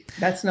not me.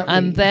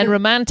 And then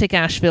Romantic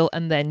Asheville,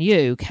 and then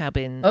you,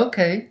 Cabin.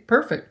 Okay,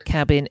 perfect.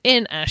 Cabin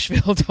in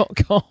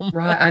Asheville.com.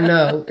 Right, I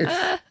know.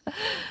 It's...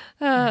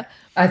 I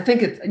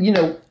think it's,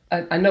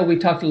 I know we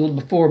talked a little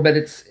before, but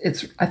I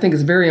think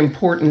it's very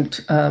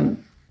important for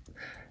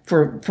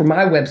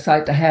my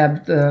website to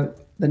have the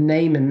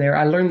name in there.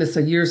 I learned this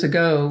years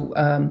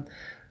ago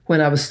when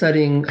I was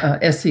studying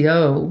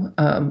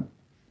SEO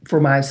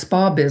for my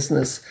spa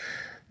business,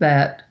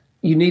 that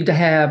you need to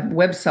have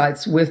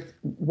websites with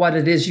what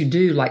it is you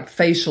do, like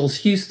Facials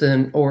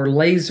Houston or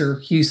Laser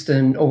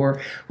Houston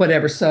or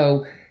whatever.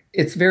 So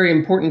it's very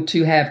important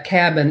to have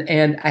cabin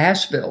and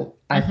Asheville,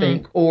 I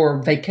think,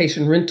 or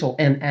vacation rental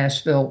and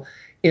Asheville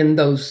in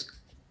those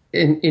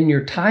in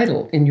your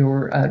title, in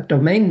your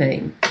domain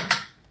name,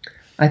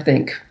 I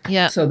think,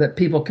 so that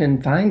people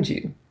can find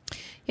you.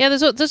 Yeah,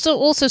 there's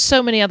also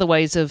so many other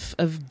ways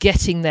of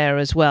getting there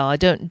as well.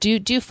 Do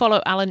you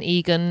follow Alan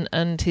Egan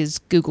and his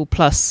Google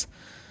Plus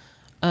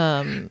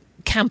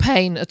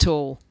campaign at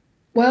all?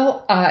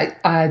 Well,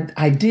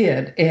 I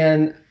did,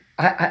 and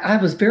I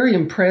was very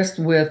impressed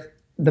with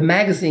the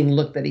magazine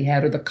look that he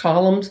had, or the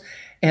columns.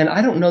 And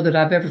I don't know that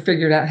I've ever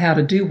figured out how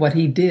to do what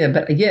he did,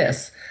 but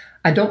yes,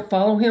 I don't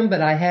follow him,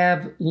 but I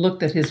have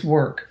looked at his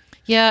work.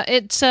 Yeah,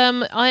 it's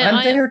I'm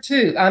there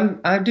too.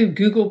 I do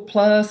Google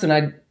Plus, and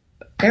I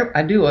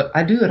do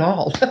it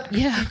all.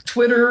 Yeah,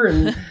 Twitter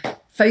and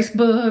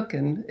Facebook,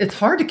 and it's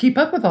hard to keep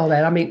up with all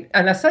that. I mean,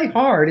 and I say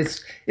hard,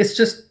 it's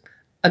just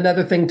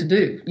another thing to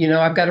do. You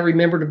know, I've got to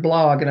remember to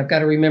blog, and I've got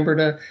to remember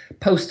to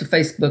post to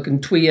Facebook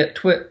and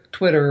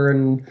Twitter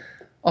and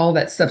all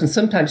that stuff. And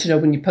sometimes, you know,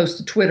 when you post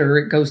to Twitter,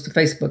 it goes to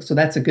Facebook, so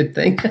that's a good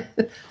thing.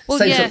 Well,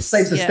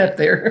 saves a step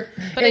there.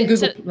 But and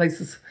Google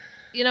Places.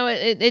 You know,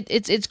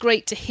 it's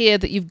great to hear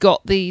that you've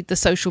got the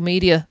social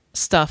media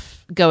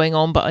stuff going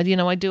on, but you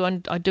know, I do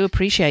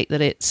appreciate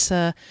that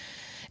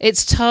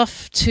it's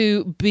tough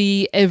to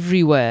be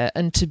everywhere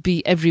and to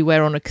be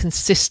everywhere on a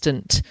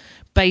consistent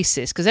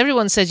basis, because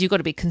everyone says you've got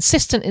to be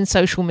consistent in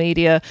social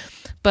media,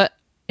 but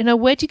you know,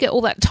 where do you get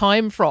all that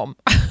time from?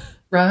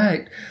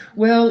 Right.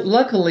 Well,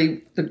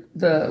 luckily,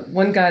 the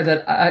one guy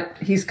that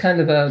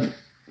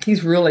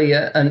he's really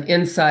an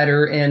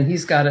insider, and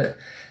he's got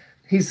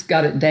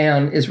it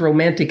down, is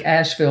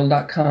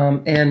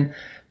romanticasheville.com, and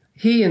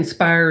he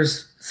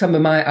inspires some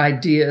of my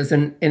ideas,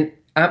 and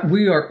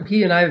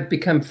he and I have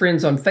become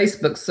friends on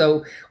Facebook.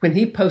 So when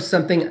he posts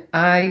something,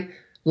 I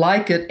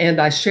like it and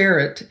I share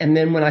it, and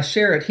then when I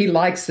share it, he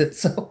likes it.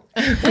 So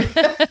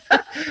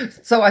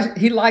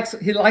he likes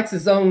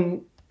his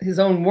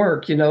own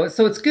work, you know.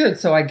 So it's good.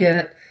 So I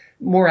get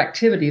more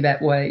activity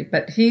that way.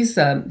 But he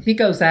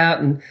goes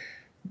out and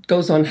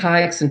goes on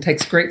hikes and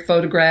takes great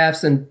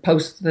photographs and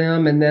posts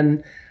them, and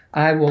then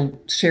I will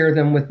share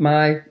them with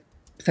my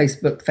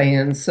Facebook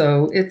fans.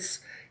 So it's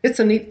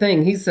a neat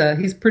thing.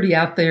 He's pretty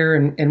out there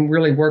and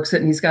really works it,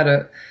 and he's got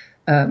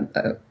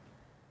a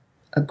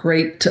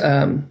great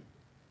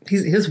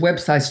his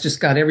website's just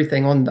got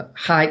everything on the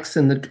hikes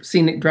and the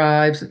scenic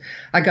drives.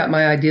 I got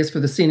my ideas for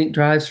the scenic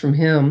drives from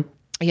him.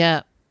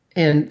 Yeah.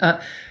 And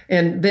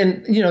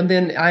then, you know,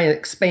 then I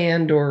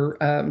expand or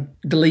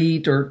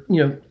delete or,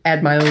 you know,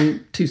 add my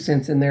own 2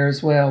 cents in there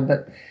as well.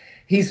 But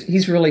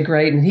he's really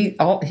great, and he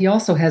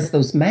also has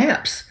those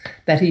maps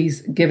that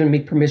he's given me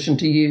permission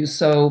to use.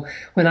 So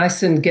when I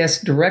send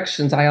guest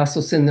directions, I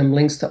also send them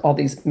links to all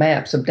these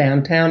maps of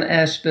downtown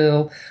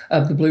Asheville,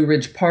 of the Blue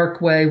Ridge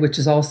Parkway, which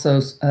is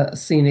also a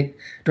scenic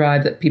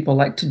drive that people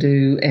like to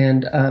do,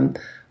 and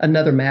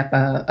another map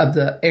of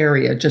the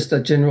area, just a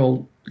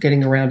general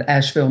getting around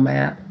Asheville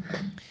map.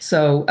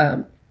 So,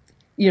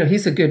 you know,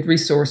 he's a good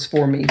resource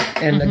for me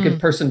and a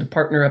good person to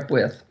partner up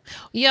with.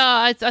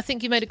 Yeah, I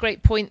think you made a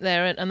great point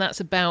there, and that's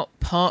about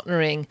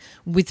partnering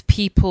with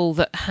people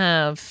that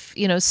have,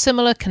 you know,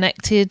 similar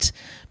connected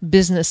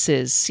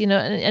businesses, you know,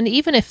 and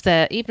even if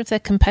they're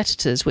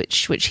competitors,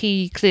 which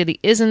he clearly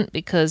isn't,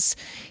 because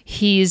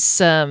he's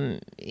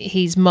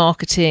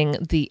marketing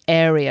the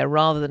area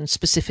rather than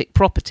specific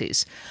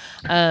properties.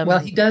 Well,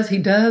 he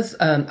does.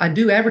 I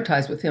do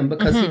advertise with him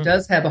because he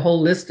does have a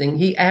whole listing.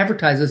 He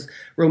advertises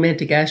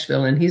Romantic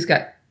Asheville, and he's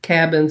got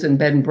cabins and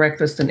bed and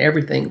breakfast and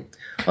everything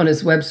on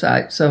his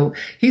website. So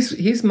he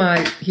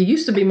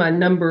used to be my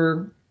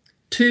number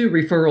 2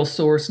 referral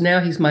source. Now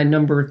he's my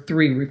number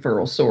 3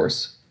 referral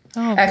source.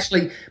 Oh.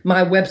 Actually,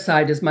 my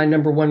website is my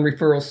number 1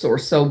 referral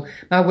source. So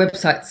my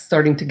website's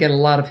starting to get a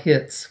lot of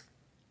hits.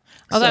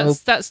 Oh,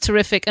 that's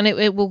terrific, and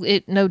it will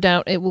no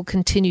doubt it will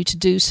continue to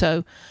do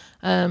so.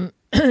 You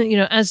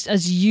know,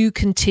 as you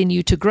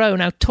continue to grow.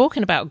 Now,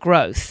 talking about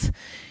growth,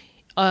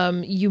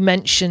 you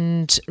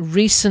mentioned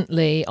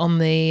recently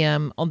on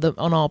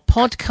our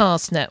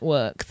podcast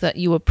network that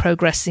you were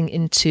progressing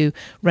into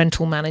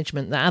rental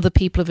management, that other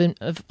people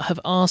have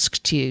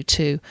asked you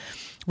to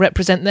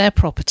represent their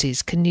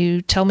properties. Can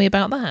you tell me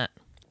about that?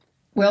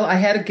 Well, I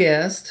had a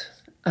guest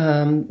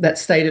that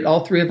stayed at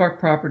all 3 of our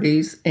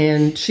properties,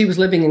 and she was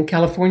living in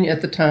California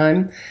at the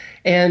time,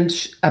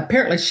 and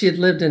apparently she had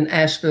lived in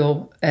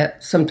Asheville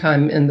at some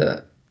time in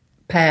the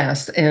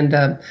past,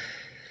 and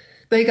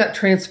they got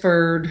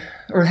transferred,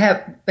 or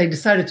they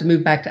decided to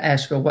move back to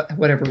Asheville,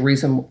 whatever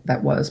reason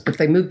that was. But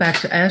they moved back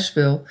to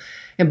Asheville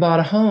and bought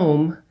a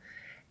home.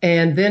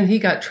 And then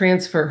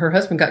her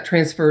husband got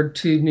transferred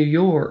to New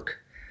York.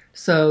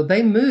 So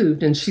they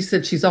moved, and she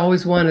said she's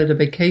always wanted a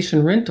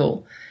vacation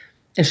rental.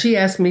 And she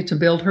asked me to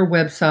build her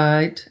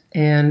website,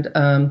 and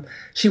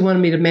she wanted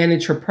me to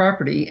manage her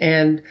property.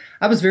 And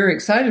I was very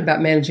excited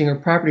about managing her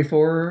property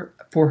for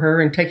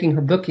her and taking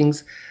her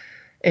bookings.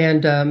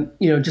 and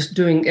just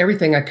doing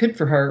everything I could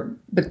for her.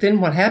 But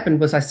then what happened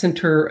was I sent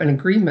her an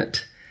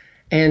agreement,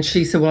 and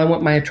she said, well, I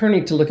want my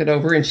attorney to look it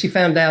over. And she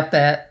found out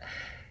that,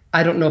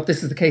 I don't know if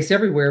this is the case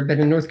everywhere, but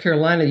in North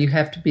Carolina, you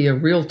have to be a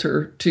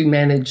realtor to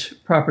manage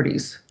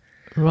properties.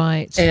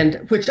 Right.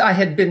 And which I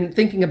had been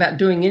thinking about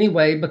doing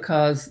anyway,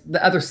 because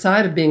the other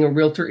side of being a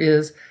realtor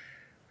is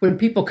when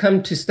people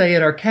come to stay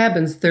at our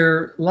cabins,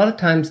 a lot of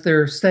times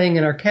they're staying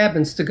in our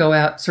cabins to go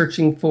out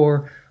searching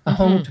for a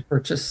home to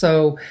purchase.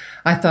 So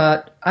I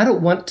thought, I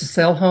don't want to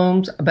sell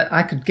homes, but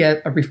I could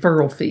get a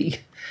referral fee.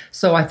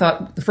 So I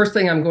thought the first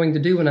thing I'm going to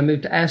do when I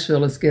move to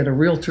Asheville is get a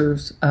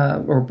realtor's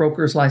or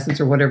broker's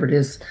license or whatever it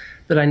is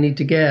that I need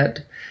to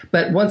get.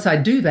 But once I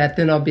do that,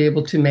 then I'll be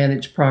able to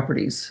manage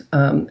properties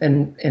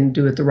and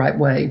do it the right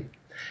way.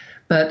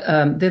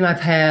 But then I've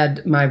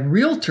had my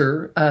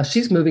realtor,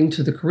 she's moving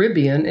to the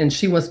Caribbean, and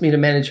she wants me to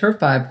manage her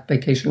 5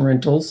 vacation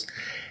rentals.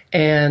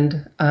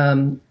 And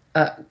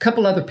a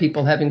couple other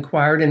people have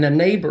inquired, and a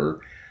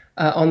neighbor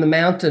on the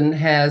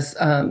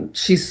mountain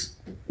she's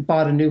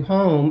bought a new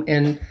home,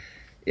 and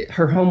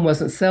her home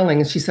wasn't selling.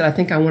 And she said, I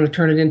think I want to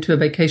turn it into a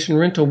vacation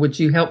rental. Would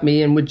you help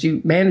me, and would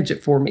you manage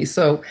it for me?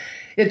 So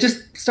it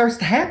just starts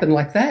to happen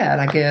like that,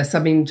 I guess. I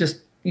mean, just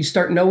you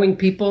start knowing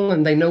people,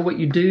 and they know what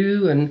you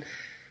do, and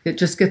it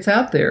just gets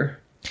out there.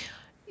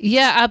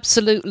 Yeah,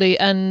 absolutely.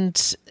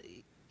 And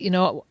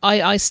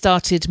I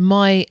started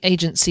my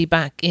agency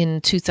back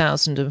in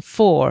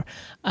 2004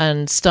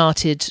 and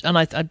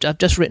I've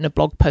just written a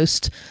blog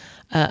post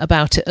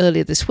about it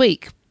earlier this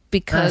week.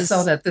 Because I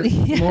saw that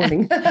this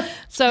morning.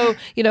 So,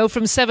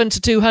 from 7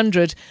 to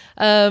 200.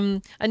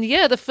 And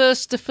the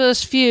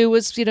first few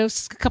was,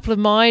 a couple of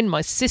mine,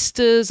 my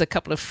sisters, a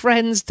couple of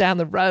friends down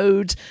the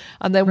road.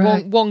 And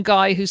then one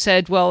guy who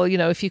said, well,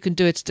 if you can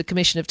do it at a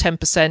commission of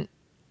 10%,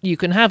 you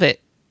can have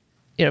it.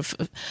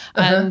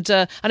 And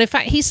in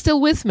fact, he's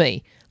still with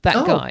me.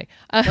 That guy.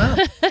 Wow.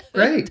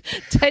 Great.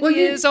 10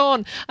 years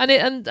on. And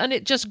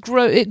it just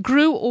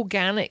grew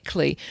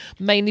organically,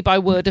 mainly by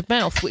word of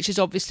mouth, which is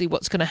obviously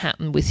what's going to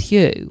happen with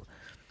you.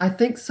 I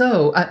think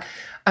so.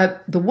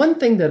 The one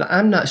thing that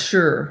I'm not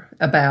sure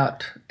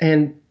about,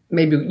 and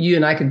maybe you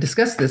and I can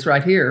discuss this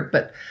right here,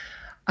 but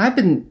I've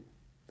been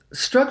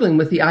struggling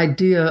with the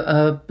idea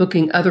of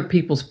booking other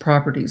people's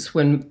properties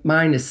when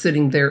mine is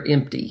sitting there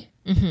empty.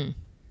 Mm-hmm.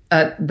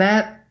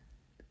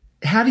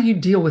 How do you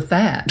deal with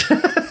that?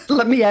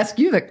 Let me ask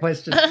you that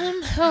question.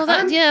 That's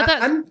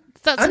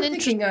an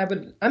interesting.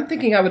 I'm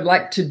thinking I would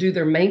like to do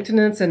their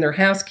maintenance and their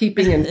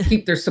housekeeping and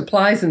keep their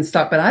supplies and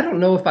stuff, but I don't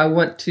know if I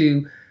want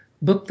to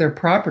book their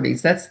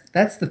properties.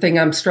 That's the thing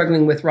I'm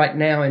struggling with right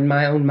now in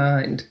my own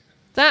mind.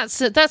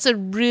 That's a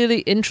really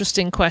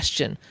interesting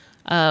question.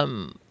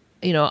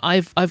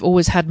 I've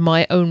always had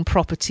my own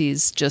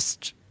properties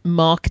just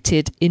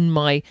marketed in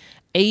my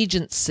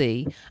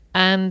agency,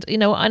 and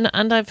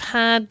I've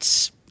had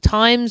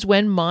times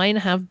when mine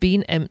have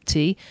been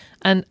empty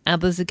and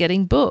others are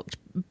getting booked,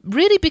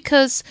 really,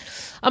 because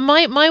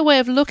my way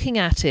of looking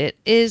at it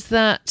is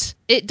that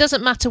it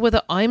doesn't matter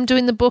whether I'm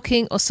doing the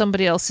booking or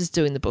somebody else is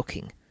doing the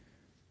booking.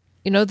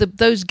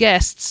 Those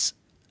guests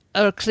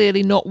are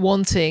clearly not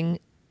wanting,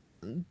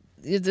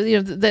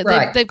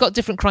 they've got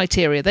different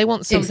criteria. They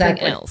want something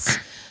else.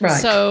 Right.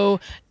 So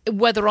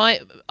whether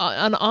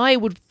I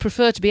would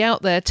prefer to be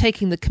out there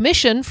taking the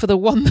commission for the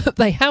one that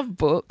they have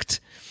booked.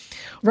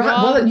 Right.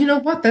 Well, you know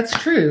what? That's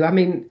true. I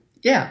mean,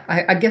 yeah,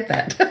 I get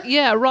that.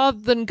 Yeah, rather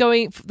than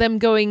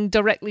going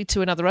directly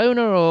to another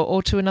owner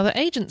or to another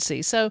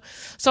agency. So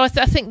I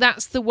think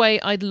that's the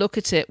way I'd look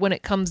at it when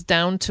it comes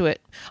down to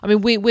it. I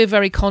mean, we're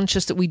very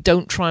conscious that we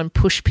don't try and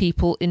push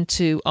people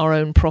into our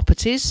own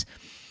properties.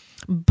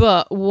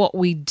 But what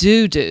we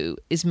do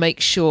is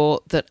make sure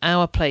that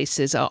our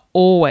places are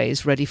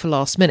always ready for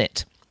last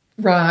minute.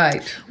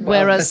 Right.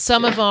 Whereas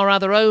some of our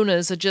other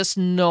owners are just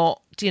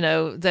not,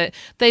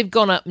 they've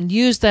gone up and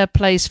used their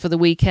place for the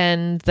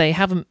weekend. They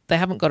haven't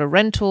got a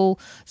rental,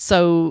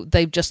 so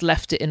they've just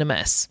left it in a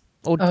mess.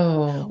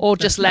 Or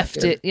just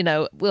left it,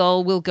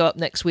 we'll go up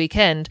next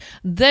weekend.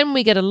 Then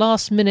we get a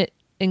last minute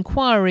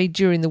inquiry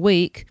during the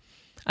week,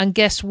 and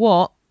guess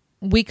what?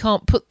 We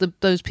can't put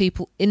those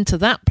people into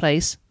that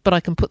place, but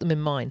I can put them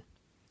in mine.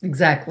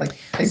 Exactly.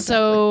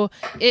 So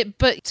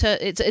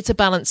it's a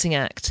balancing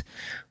act.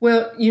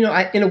 Well,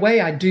 in a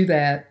way, I do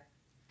that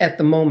at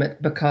the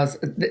moment because,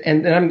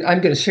 and I'm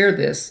going to share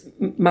this.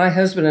 My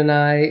husband and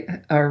I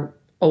are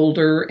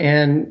older,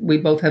 and we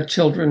both have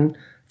children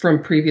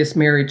from previous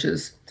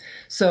marriages.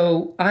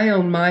 So I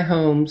own my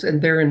homes,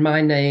 and they're in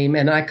my name,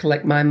 and I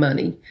collect my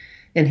money.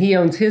 And he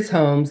owns his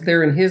homes,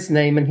 they're in his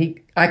name, and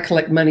I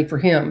collect money for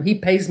him. He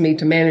pays me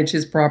to manage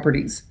his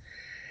properties.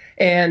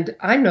 And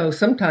I know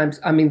sometimes,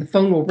 the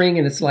phone will ring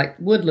and it's like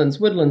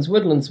Woodlands.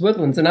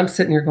 And I'm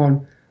sitting here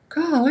going,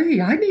 golly,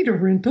 I need a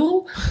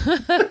rental.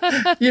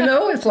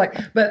 It's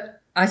like,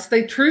 but I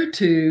stay true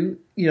to,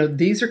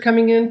 these are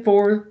coming in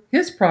for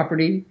his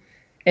property,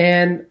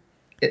 and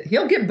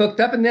he'll get booked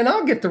up and then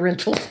I'll get the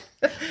rental.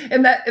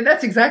 And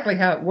that's exactly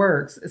how it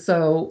works.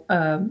 So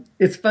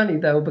it's funny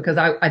though, because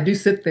I do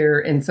sit there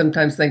and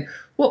sometimes think,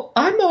 well,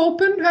 I'm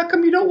open. How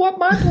come you don't want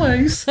my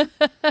place?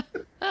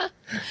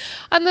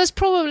 And there's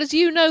probably, as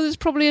you know, there's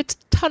probably a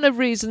ton of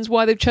reasons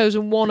why they've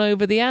chosen one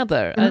over the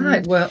other. And,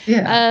 right. Well,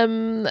 yeah.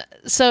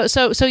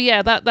 So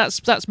yeah,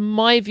 that's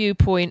my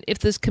viewpoint. If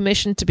there's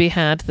commission to be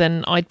had,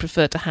 then I'd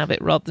prefer to have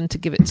it rather than to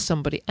give it to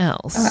somebody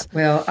else.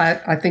 Well,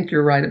 I think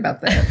you're right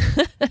about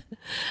that.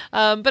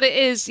 But it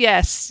is,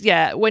 yes,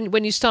 yeah.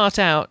 When you start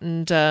out,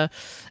 and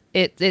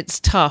it's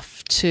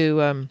tough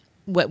to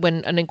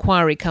when an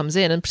inquiry comes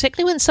in, and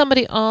particularly when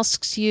somebody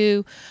asks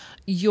you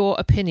your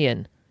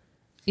opinion.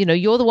 You know,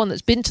 you're the one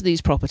that's been to these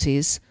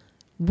properties.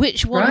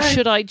 Which one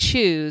should I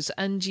choose?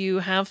 And you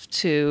have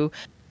to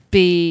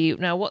be,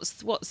 now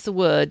what's the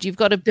word? You've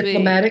got to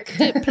diplomatic.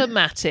 Be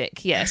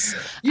diplomatic. Yes.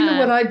 You know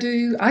what I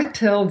do? I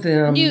tell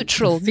them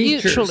neutral. The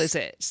features. Neutral is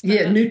it?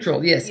 Yeah,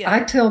 neutral. Yes, yeah.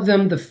 I tell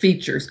them the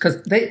features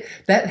because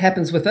that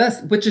happens with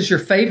us. Which is your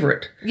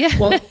favorite? Yeah.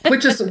 Well,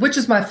 which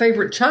is my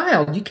favorite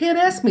child? You can't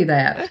ask me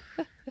that.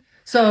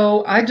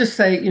 So I just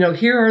say,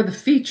 here are the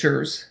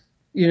features.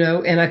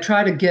 And I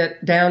try to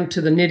get down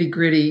to the nitty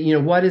gritty,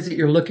 what is it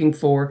you're looking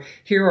for?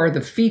 Here are the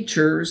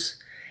features,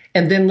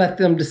 and then let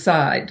them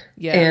decide.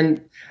 Yeah.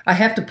 And I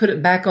have to put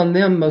it back on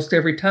them most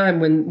every time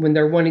when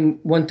they're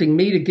wanting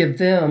me to give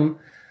them,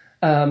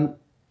 and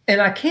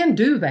I can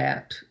do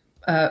that.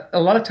 A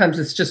lot of times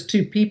it's just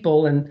two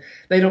people and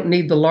they don't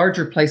need the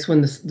larger place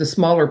when the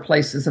smaller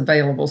place is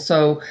available.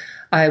 So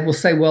I will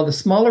say, well, the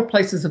smaller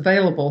place is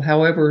available.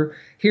 However,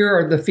 here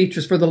are the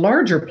features for the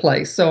larger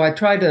place. So I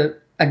try to,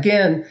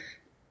 again,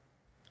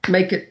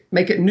 make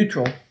it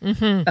neutral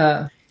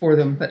for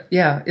them. But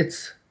yeah,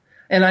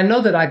 and I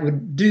know that I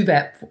would do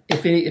that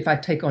if I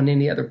take on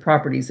any other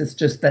properties. It's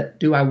just that,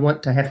 do I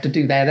want to have to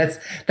do that?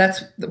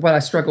 That's what I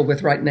struggle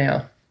with right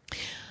now.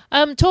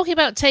 Talking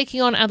about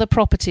taking on other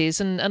properties,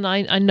 and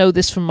I know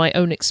this from my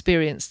own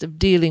experience of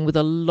dealing with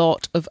a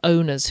lot of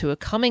owners who are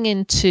coming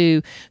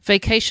into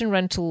vacation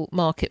rental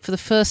market for the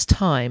first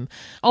time.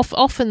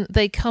 Often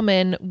they come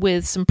in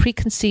with some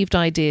preconceived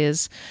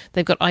ideas.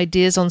 They've got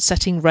ideas on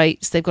setting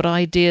rates. They've got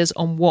ideas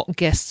on what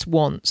guests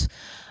want,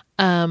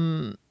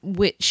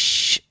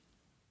 which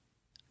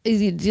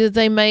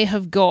they may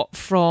have got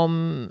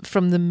from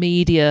the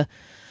media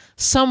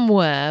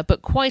somewhere,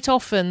 but quite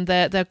often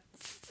they're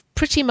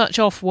pretty much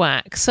off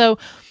whack. So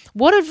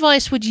what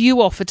advice would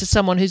you offer to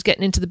someone who's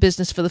getting into the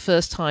business for the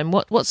first time?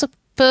 What's the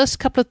first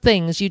couple of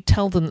things you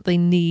tell them that they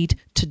need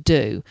to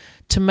do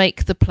to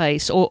make the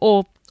place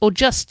or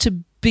just to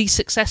be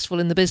successful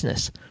in the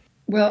business?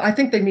 Well, I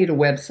think they need a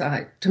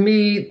website. To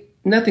me,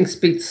 nothing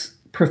speaks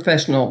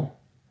professional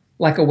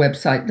like a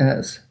website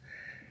does.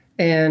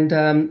 And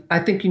I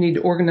think you need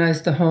to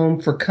organize the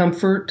home for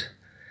comfort.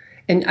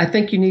 And I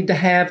think you need to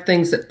have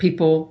things that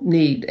people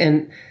need.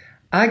 And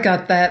I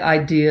got that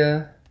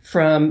idea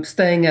from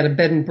staying at a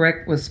bed and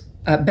breakfast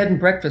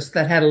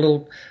that had a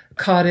little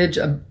cottage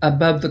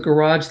above the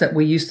garage that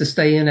we used to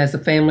stay in as a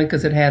family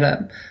because it had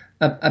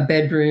a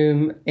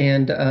bedroom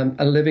and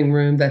a living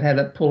room that had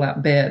a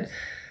pull-out bed.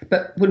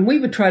 But when we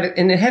would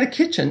and it had a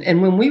kitchen,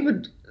 and when we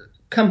would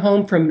come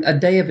home from a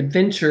day of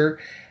adventure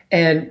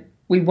and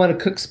we want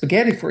to cook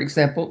spaghetti, for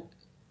example,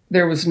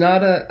 there was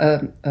not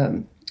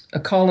a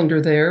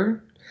colander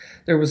there.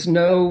 There was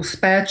no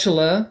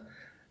spatula.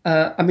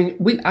 I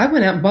went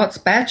out and bought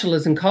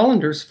spatulas and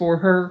colanders for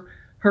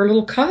her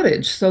little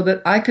cottage so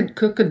that I could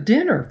cook a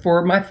dinner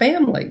for my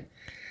family.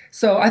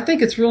 So I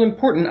think it's real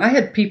important. I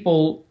had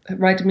people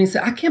write to me and say,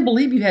 I can't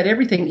believe you had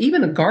everything,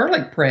 even a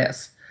garlic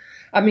press.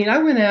 I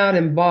went out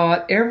and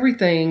bought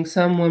everything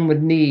someone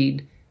would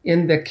need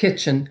in the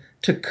kitchen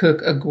to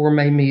cook a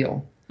gourmet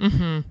meal.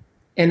 Mm-hmm.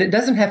 And it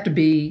doesn't have to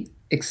be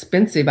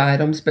expensive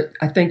items, but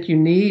I think you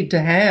need to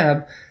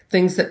have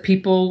things that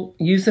people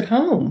use at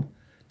home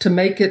to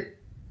make it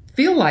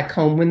feel like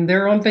home when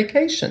they're on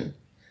vacation.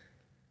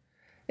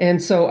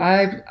 And so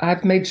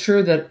I've made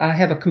sure that I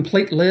have a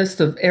complete list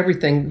of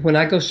everything. When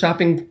I go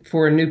shopping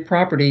for a new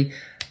property,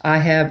 I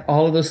have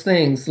all of those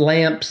things,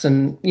 lamps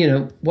and,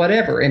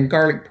 whatever, and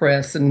garlic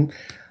press and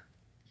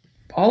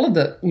all of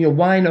the,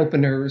 wine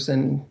openers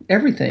and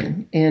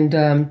everything. And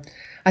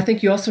I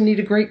think you also need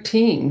a great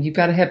team. You've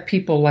got to have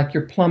people like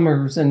your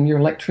plumbers and your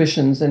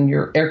electricians and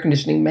your air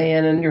conditioning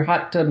man and your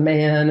hot tub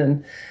man.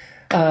 And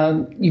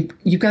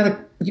you've got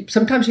to,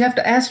 sometimes you have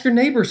to ask your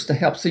neighbors to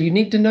help. So you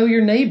need to know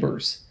your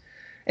neighbors,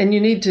 and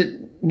you need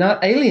to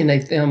not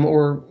alienate them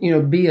or,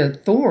 be a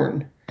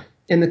thorn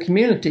in the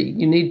community.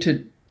 You need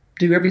to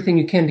do everything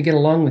you can to get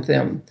along with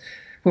them.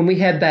 When we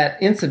had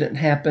that incident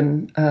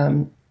happen,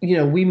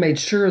 we made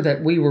sure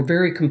that we were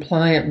very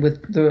compliant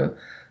with the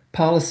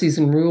policies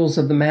and rules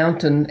of the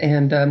mountain.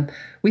 And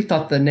we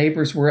thought the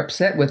neighbors were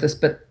upset with us,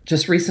 but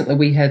just recently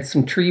we had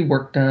some tree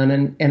work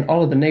done, and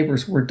all of the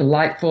neighbors were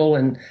delightful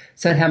and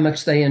said how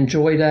much they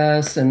enjoyed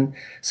us. And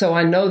so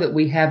I know that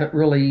we haven't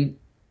really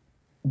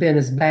been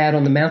as bad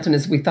on the mountain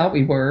as we thought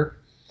we were.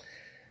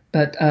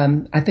 But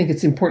I think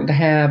it's important to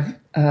have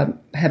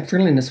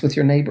friendliness with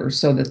your neighbors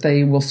so that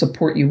they will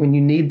support you when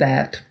you need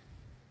that.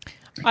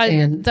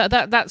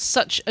 That's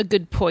such a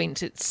good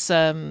point. It's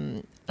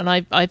and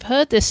I've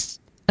heard this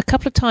a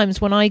couple of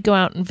times when I go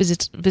out and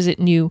visit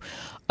new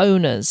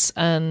owners,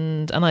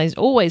 and I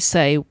always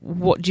say,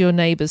 what do your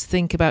neighbours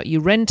think about you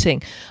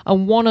renting?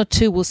 And one or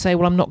two will say,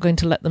 well, I'm not going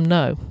to let them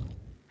know.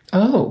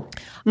 Oh.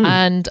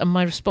 And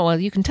my response, well,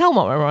 you can tell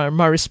what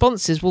my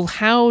response is, well,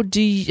 how do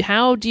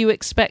you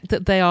expect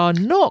that they are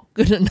not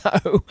going to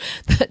know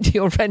that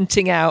you're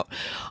renting out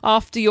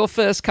after your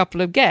first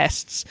couple of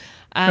guests?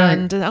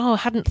 And I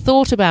hadn't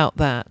thought about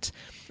that.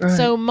 Right.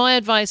 So my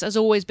advice has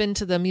always been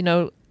to them,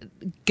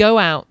 go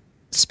out,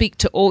 speak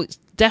to all,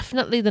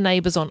 definitely the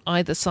neighbours on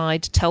either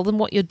side, tell them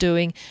what you're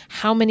doing,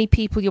 how many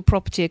people your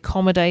property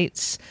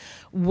accommodates,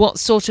 what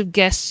sort of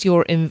guests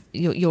you're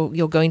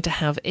going to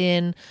have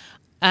in.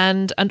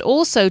 And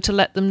also to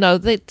let them know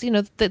that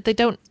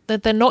that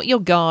they're not your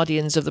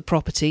guardians of the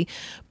property,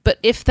 but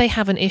if they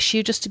have an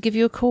issue, just to give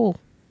you a call.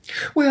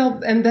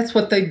 Well, and that's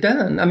what they've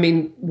done. I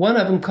mean, one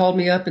of them called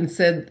me up and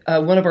said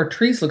one of our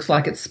trees looks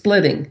like it's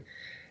splitting,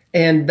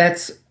 and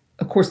that's,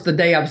 of course, the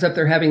day I was up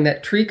there having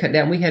that tree cut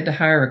down. We had to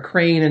hire a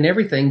crane and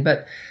everything,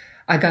 but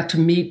I got to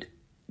meet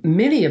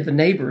many of the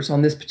neighbors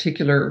on this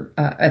particular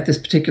at this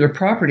particular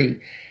property.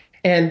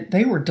 And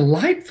they were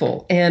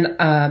delightful. And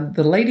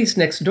the ladies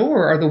next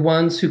door are the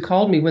ones who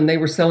called me when they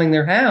were selling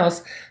their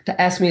house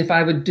to ask me if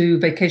I would do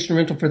vacation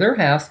rental for their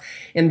house.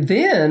 And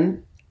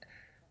then,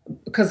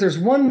 because there's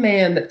one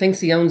man that thinks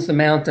he owns the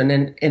mountain,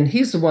 and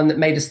he's the one that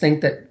made us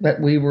think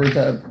that we were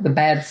the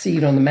bad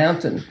seed on the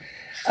mountain.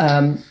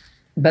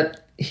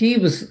 But he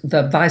was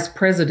the vice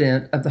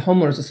president of the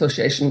Homeowners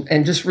Association.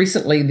 And just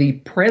recently, the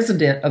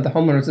president of the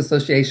Homeowners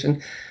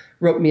Association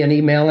wrote me an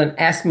email and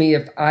asked me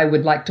if I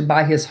would like to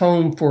buy his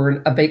home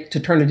to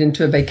turn it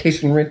into a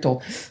vacation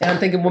rental. And I'm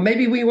thinking, well,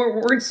 maybe we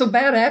weren't so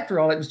bad after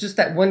all. It was just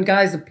that one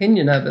guy's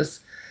opinion of us.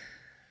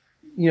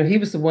 He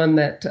was the one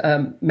that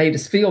made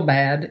us feel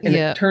bad. And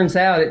It turns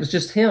out it was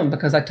just him,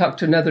 because I talked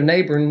to another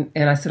neighbor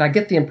and I said, I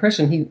get the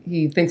impression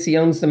he thinks he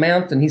owns the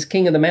mountain. He's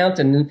king of the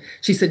mountain. And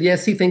she said,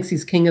 yes, he thinks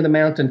he's king of the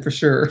mountain for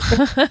sure.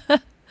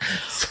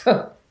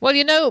 So.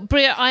 Well,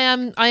 Bria, I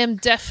am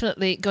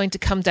definitely going to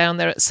come down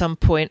there at some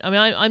point. I mean,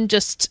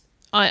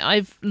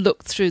 I've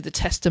looked through the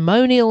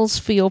testimonials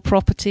for your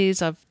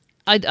properties.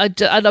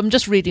 I'm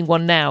just reading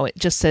one now. It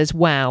just says,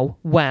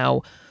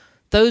 wow.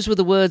 Those were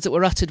the words that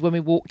were uttered when we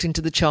walked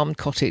into the charmed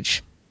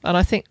cottage. And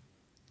I think,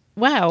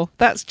 wow,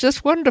 that's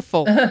just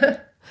wonderful.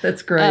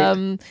 That's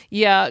great.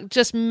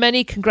 Just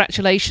many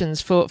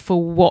congratulations for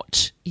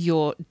what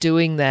you're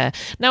doing there.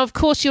 Now, of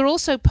course, you're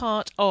also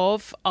part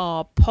of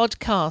our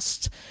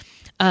podcast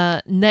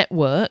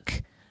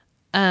network,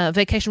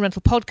 Vacation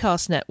Rental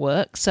Podcast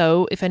Network.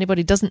 So if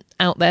anybody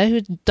out there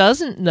who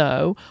doesn't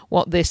know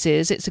what this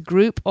is, it's a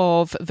group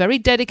of very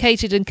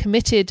dedicated and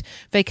committed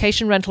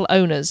vacation rental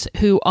owners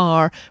who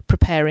are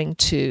preparing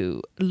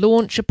to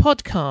launch a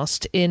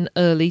podcast in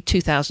early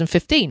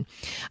 2015.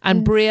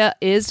 And Bria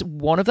is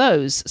one of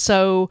those.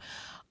 So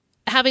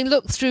having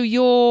looked through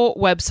your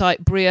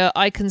website, Bria,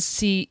 I can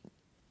see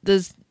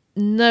there's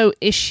no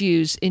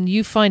issues in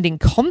you finding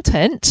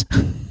content.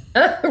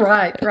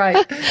 Right.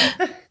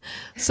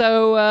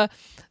 So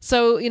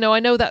I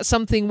know that's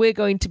something we're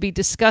going to be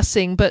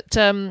discussing, but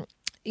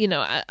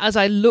as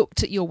I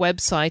looked at your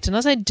website, and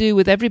as I do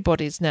with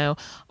everybody's now,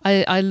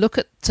 I look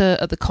at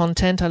the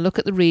content, I look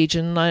at the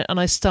region, and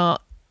I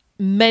start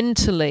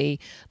mentally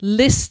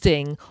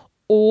listing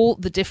all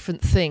the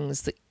different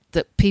things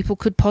that people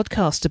could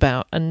podcast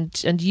about,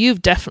 and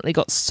you've definitely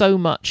got so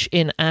much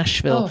in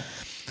Asheville.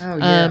 Oh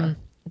yeah.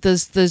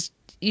 There's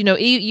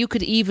you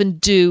could even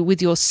do, with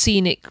your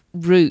scenic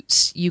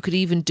routes, you could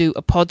even do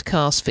a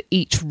podcast for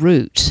each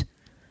route.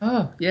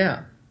 Oh,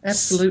 yeah,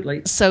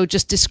 absolutely. So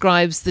just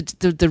describes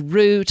the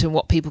route and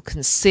what people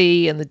can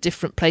see and the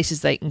different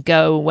places they can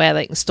go, where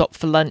they can stop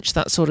for lunch,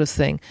 that sort of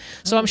thing.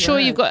 So I'm sure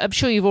you've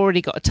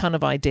already got a ton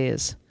of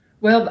ideas.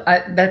 Well,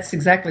 that's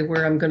exactly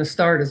where I'm going to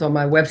start, is on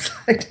my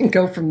website, and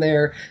go from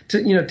there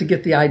to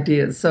get the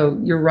ideas. So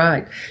you're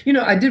right.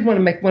 I did want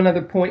to make one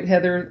other point,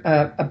 Heather,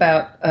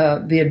 about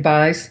the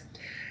advice.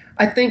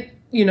 I think,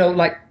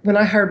 like when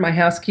I hired my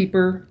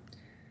housekeeper,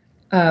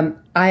 I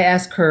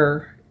asked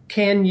her,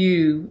 can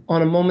you,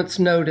 on a moment's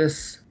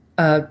notice,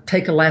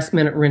 take a last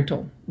minute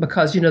rental?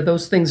 Because,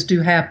 those things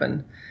do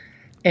happen.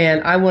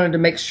 And I wanted to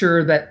make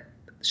sure that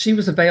she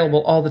was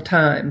available all the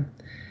time.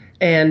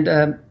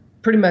 And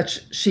pretty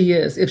much she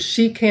is. If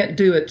she can't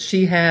do it,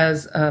 she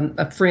has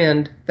a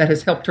friend that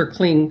has helped her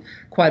clean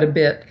quite a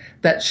bit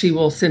that she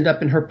will send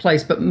up in her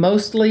place. But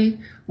mostly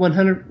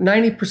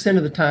 90%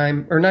 of the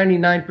time, or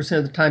 99%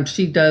 of the time,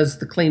 she does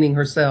the cleaning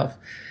herself.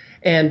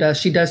 And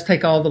she does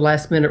take all the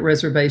last minute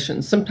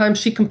reservations. Sometimes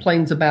she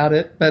complains about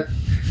it, but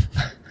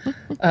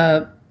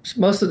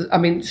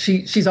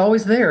she's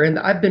always there. And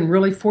I've been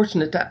really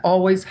fortunate to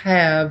always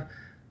have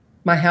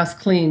my house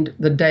cleaned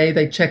the day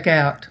they check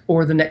out,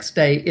 or the next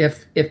day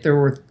if there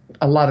were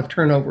a lot of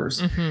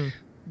turnovers. Mm-hmm.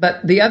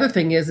 But the other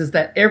thing is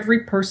that every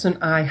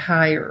person I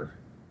hire,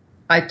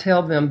 I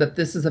tell them that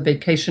this is a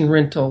vacation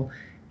rental,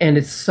 and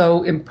it's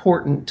so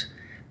important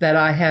that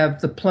I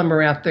have the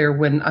plumber out there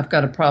when I've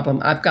got a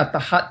problem. I've got the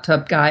hot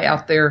tub guy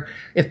out there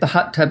if the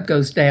hot tub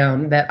goes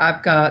down, that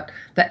I've got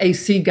the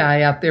AC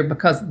guy out there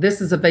because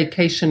this is a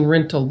vacation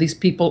rental. These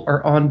people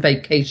are on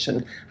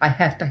vacation. I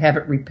have to have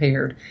it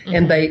repaired. Mm-hmm.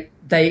 And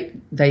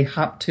they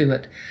hop to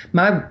it.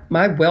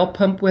 My well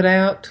pump went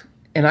out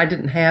and I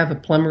didn't have a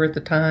plumber at the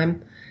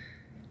time.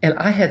 And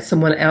I had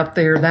someone out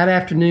there that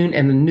afternoon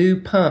and a new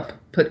pump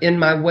put in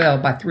my well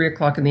by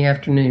 3:00 in the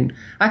afternoon.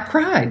 I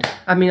cried.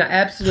 I mean, I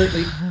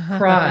absolutely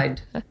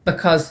cried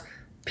because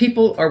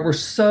people were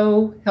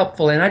so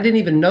helpful, and I didn't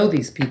even know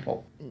these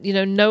people. You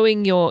know,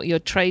 knowing your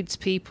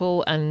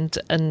tradespeople and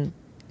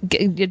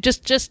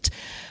just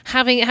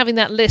having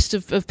that list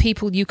of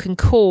people you can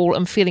call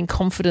and feeling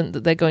confident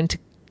that they're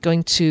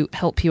going to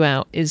help you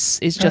out is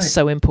just right.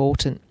 So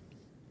important.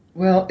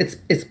 Well,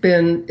 it's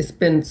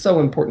been so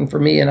important for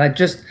me, and I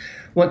just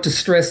want to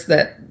stress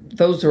that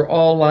those are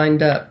all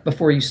lined up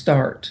before you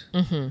start.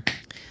 Mm-hmm.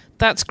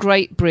 That's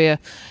great, Bria.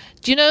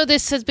 Do you know,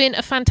 this has been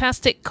a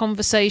fantastic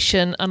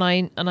conversation, and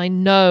I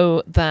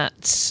know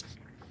that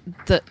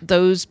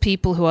those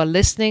people who are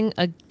listening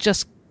are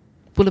just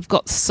will have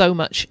got so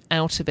much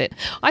out of it.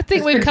 I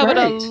think we've covered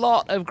a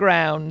lot of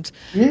ground.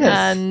 Yes.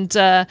 And,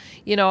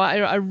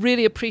 I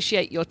really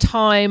appreciate your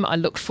time. I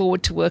look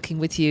forward to working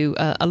with you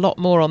a lot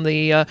more on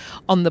the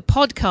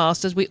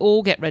podcast as we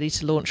all get ready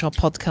to launch our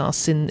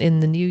podcasts in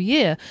the new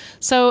year.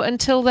 So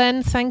until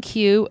then, thank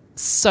you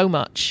so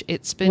much.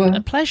 It's been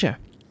a pleasure.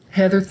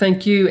 Heather,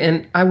 thank you.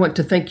 And I want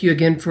to thank you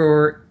again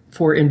for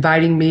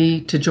inviting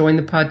me to join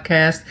the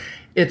podcast.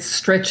 It's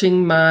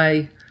stretching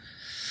my...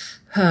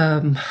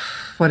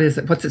 what is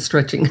it? What's it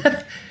stretching?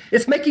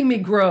 It's making me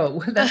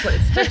grow. That's what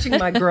it's stretching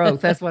my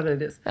growth. That's what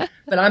it is.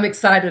 But I'm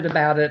excited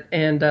about it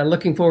and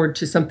looking forward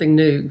to something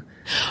new.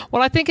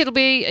 Well, I think it'll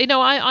be,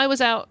 I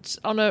was out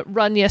on a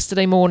run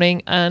yesterday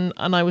morning and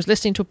I was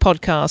listening to a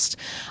podcast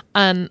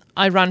and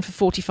I ran for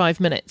 45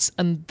 minutes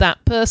and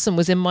that person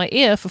was in my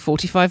ear for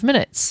 45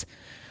 minutes.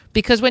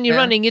 Because when you're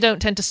running, you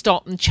don't tend to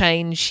stop and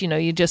change.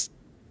 You just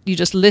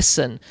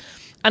listen.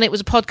 And it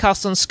was a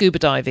podcast on scuba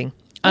diving.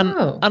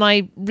 And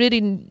I really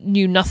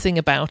knew nothing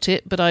about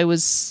it, but I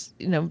was,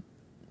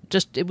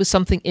 it was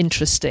something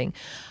interesting.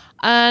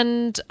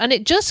 And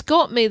it just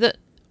got me that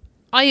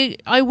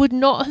I would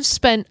not have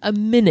spent a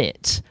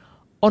minute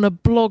on a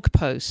blog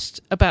post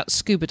about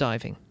scuba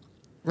diving.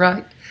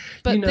 Right.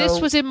 But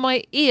this was in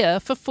my ear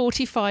for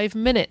 45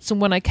 minutes. And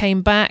when I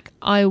came back,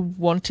 I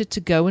wanted to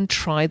go and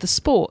try the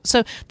sport.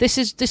 So this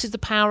is the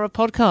power of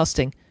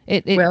podcasting.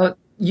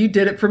 You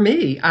did it for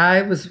me.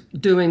 I was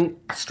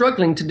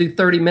struggling to do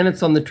 30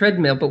 minutes on the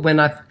treadmill, but when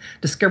I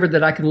discovered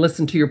that I can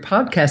listen to your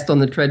podcast on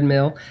the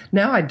treadmill,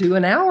 now I do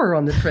an hour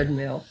on the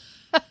treadmill.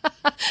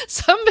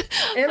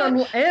 And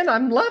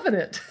I'm loving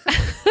it.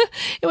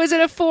 It was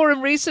in a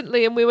forum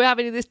recently, and we were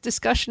having this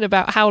discussion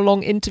about how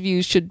long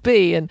interviews should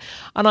be, and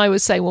I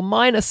was saying, well,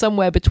 mine are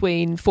somewhere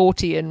between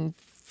 45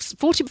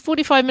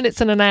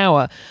 minutes and an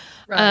hour.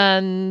 Right.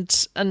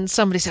 And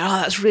somebody said,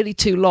 oh, that's really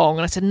too long.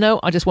 And I said, no,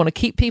 I just want to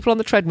keep people on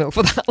the treadmill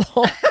for that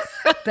long.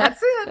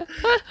 That's it.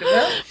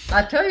 Well,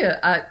 I tell you,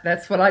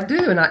 that's what I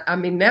do. And I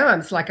mean, now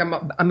it's like I'm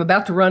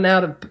about to run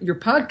out of your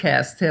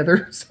podcast,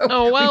 Heather. So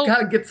we've got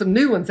to get some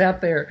new ones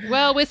out there.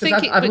 Well, we're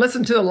thinking... I've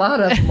listened to a lot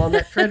of them on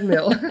that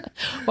treadmill.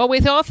 Well, we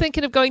are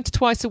thinking of going to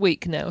twice a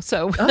week now.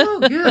 So. Oh,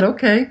 good.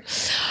 Okay.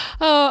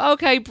 Oh,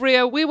 okay,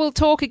 Bria. We will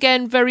talk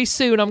again very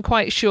soon, I'm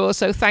quite sure.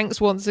 So thanks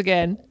once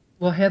again.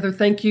 Well, Heather,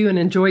 thank you and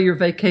enjoy your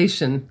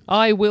vacation.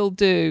 I will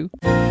do.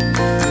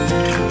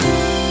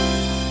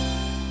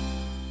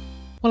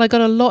 Well, I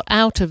got a lot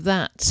out of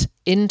that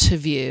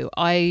interview.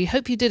 I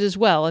hope you did as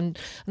well. And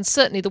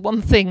certainly the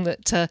one thing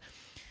that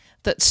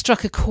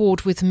struck a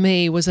chord with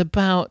me was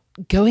about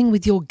going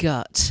with your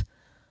gut.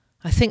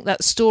 I think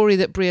that story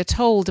that Bria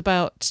told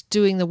about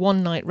doing the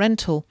one-night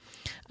rental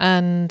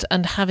and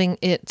having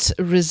it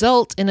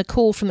result in a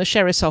call from the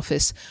sheriff's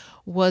office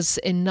was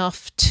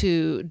enough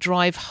to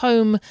drive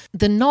home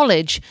the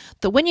knowledge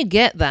that when you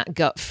get that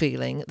gut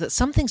feeling that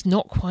something's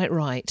not quite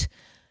right,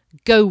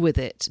 go with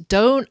it.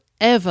 Don't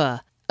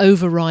ever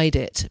override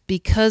it,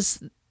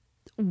 because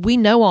we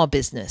know our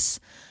business.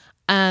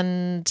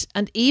 And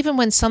even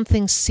when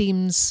something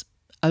seems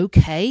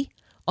okay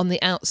on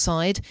the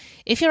outside,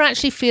 if you're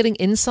actually feeling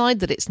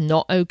inside that it's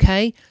not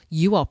okay,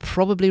 you are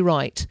probably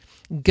right.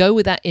 Go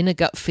with that inner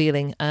gut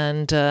feeling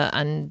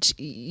and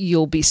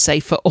you'll be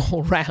safer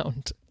all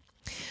round.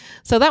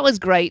 So that was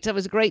great. That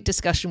was a great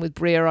discussion with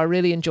Bria. I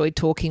really enjoyed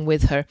talking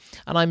with her.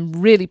 And I'm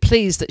really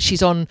pleased that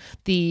she's on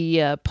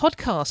the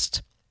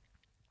podcast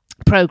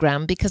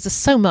program, because there's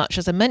so much,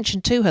 as I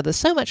mentioned to her, there's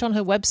so much on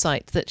her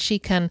website that she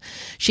can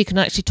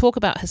actually talk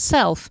about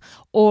herself,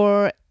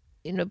 or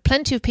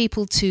plenty of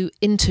people to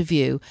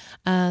interview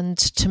and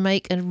to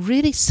make a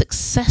really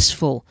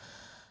successful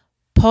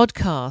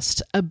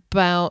podcast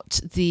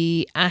about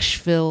the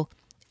Asheville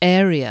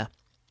area.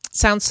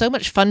 Sounds so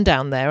much fun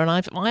down there, and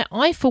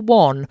I for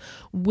one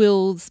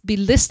will be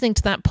listening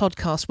to that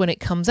podcast when it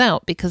comes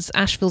out, because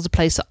Asheville's a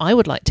place that I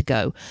would like to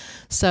go.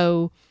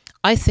 So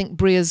I think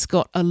Bria's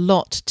got a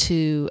lot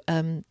to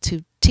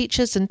teach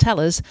us and tell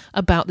us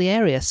about the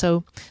area.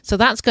 So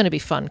that's going to be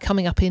fun,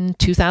 coming up in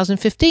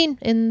 2015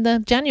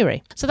 in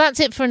January. So that's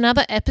it for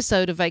another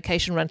episode of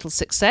Vacation Rental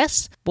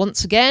Success.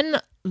 Once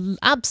again,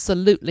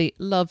 absolutely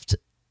loved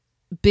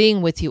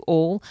being with you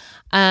all.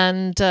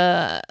 And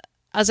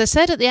as I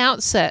said at the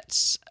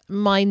outset,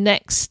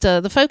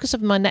 the focus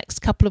of my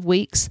next couple of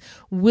weeks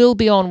will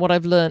be on what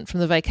I've learned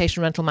from the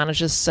Vacation Rental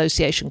Managers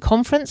Association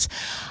conference.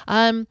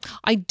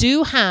 I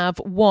do have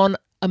one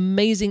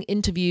amazing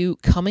interview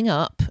coming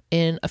up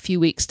in a few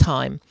weeks'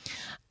 time.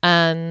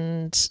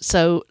 And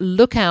so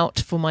look out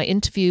for my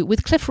interview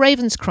with Cliff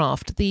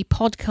Ravenscraft, the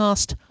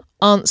podcast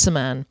Answer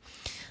Man.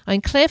 I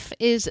mean, Cliff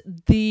is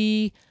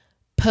the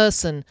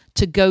person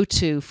to go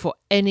to for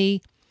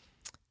any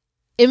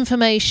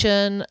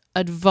information,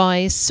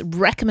 advice,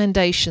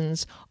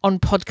 recommendations on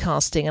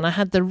podcasting. And I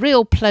had the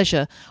real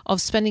pleasure of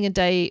spending a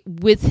day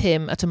with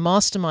him at a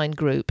mastermind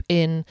group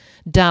in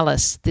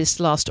Dallas this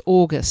last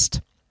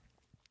August.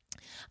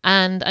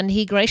 And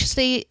he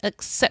graciously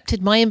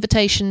accepted my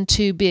invitation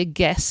to be a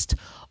guest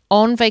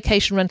on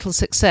Vacation Rental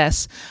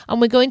Success.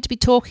 And we're going to be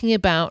talking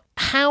about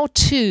how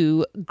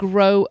to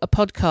grow a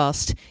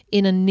podcast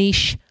in a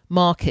niche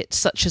market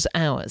such as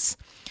ours.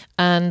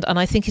 And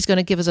I think he's going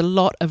to give us a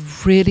lot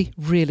of really,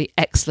 really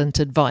excellent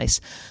advice.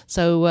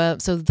 So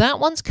that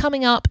one's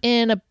coming up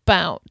in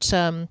about,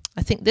 I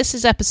think this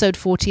is episode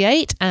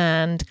 48,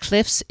 and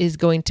Cliff's is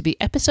going to be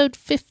episode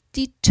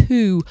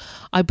 52,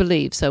 I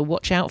believe. So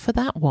watch out for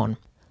that one.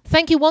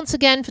 Thank you once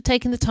again for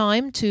taking the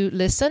time to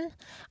listen.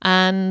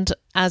 And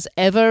as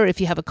ever, if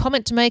you have a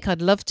comment to make,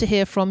 I'd love to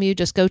hear from you.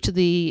 Just go to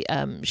the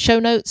show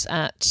notes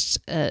at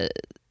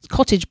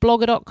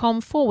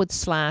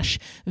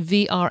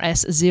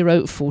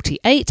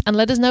cottageblogger.com/VRS048 and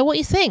let us know what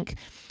you think.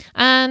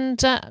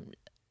 And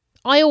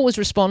I always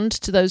respond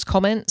to those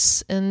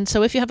comments. And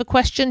so if you have a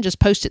question, just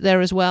post it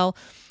there as well.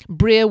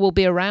 Bria will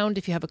be around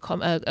if you have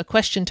a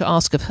question to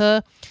ask of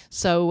her.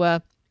 So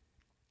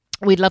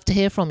we'd love to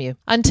hear from you.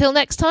 Until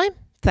next time,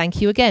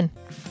 thank you again.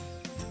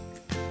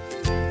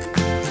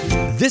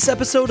 This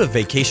episode of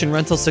Vacation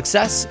Rental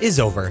Success is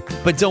over,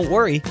 but don't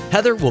worry,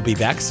 Heather will be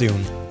back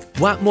soon.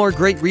 Want more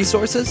great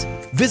resources?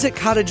 Visit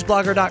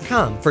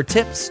cottageblogger.com for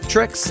tips,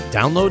 tricks,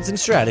 downloads, and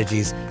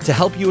strategies to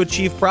help you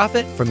achieve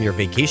profit from your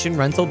vacation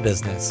rental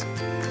business.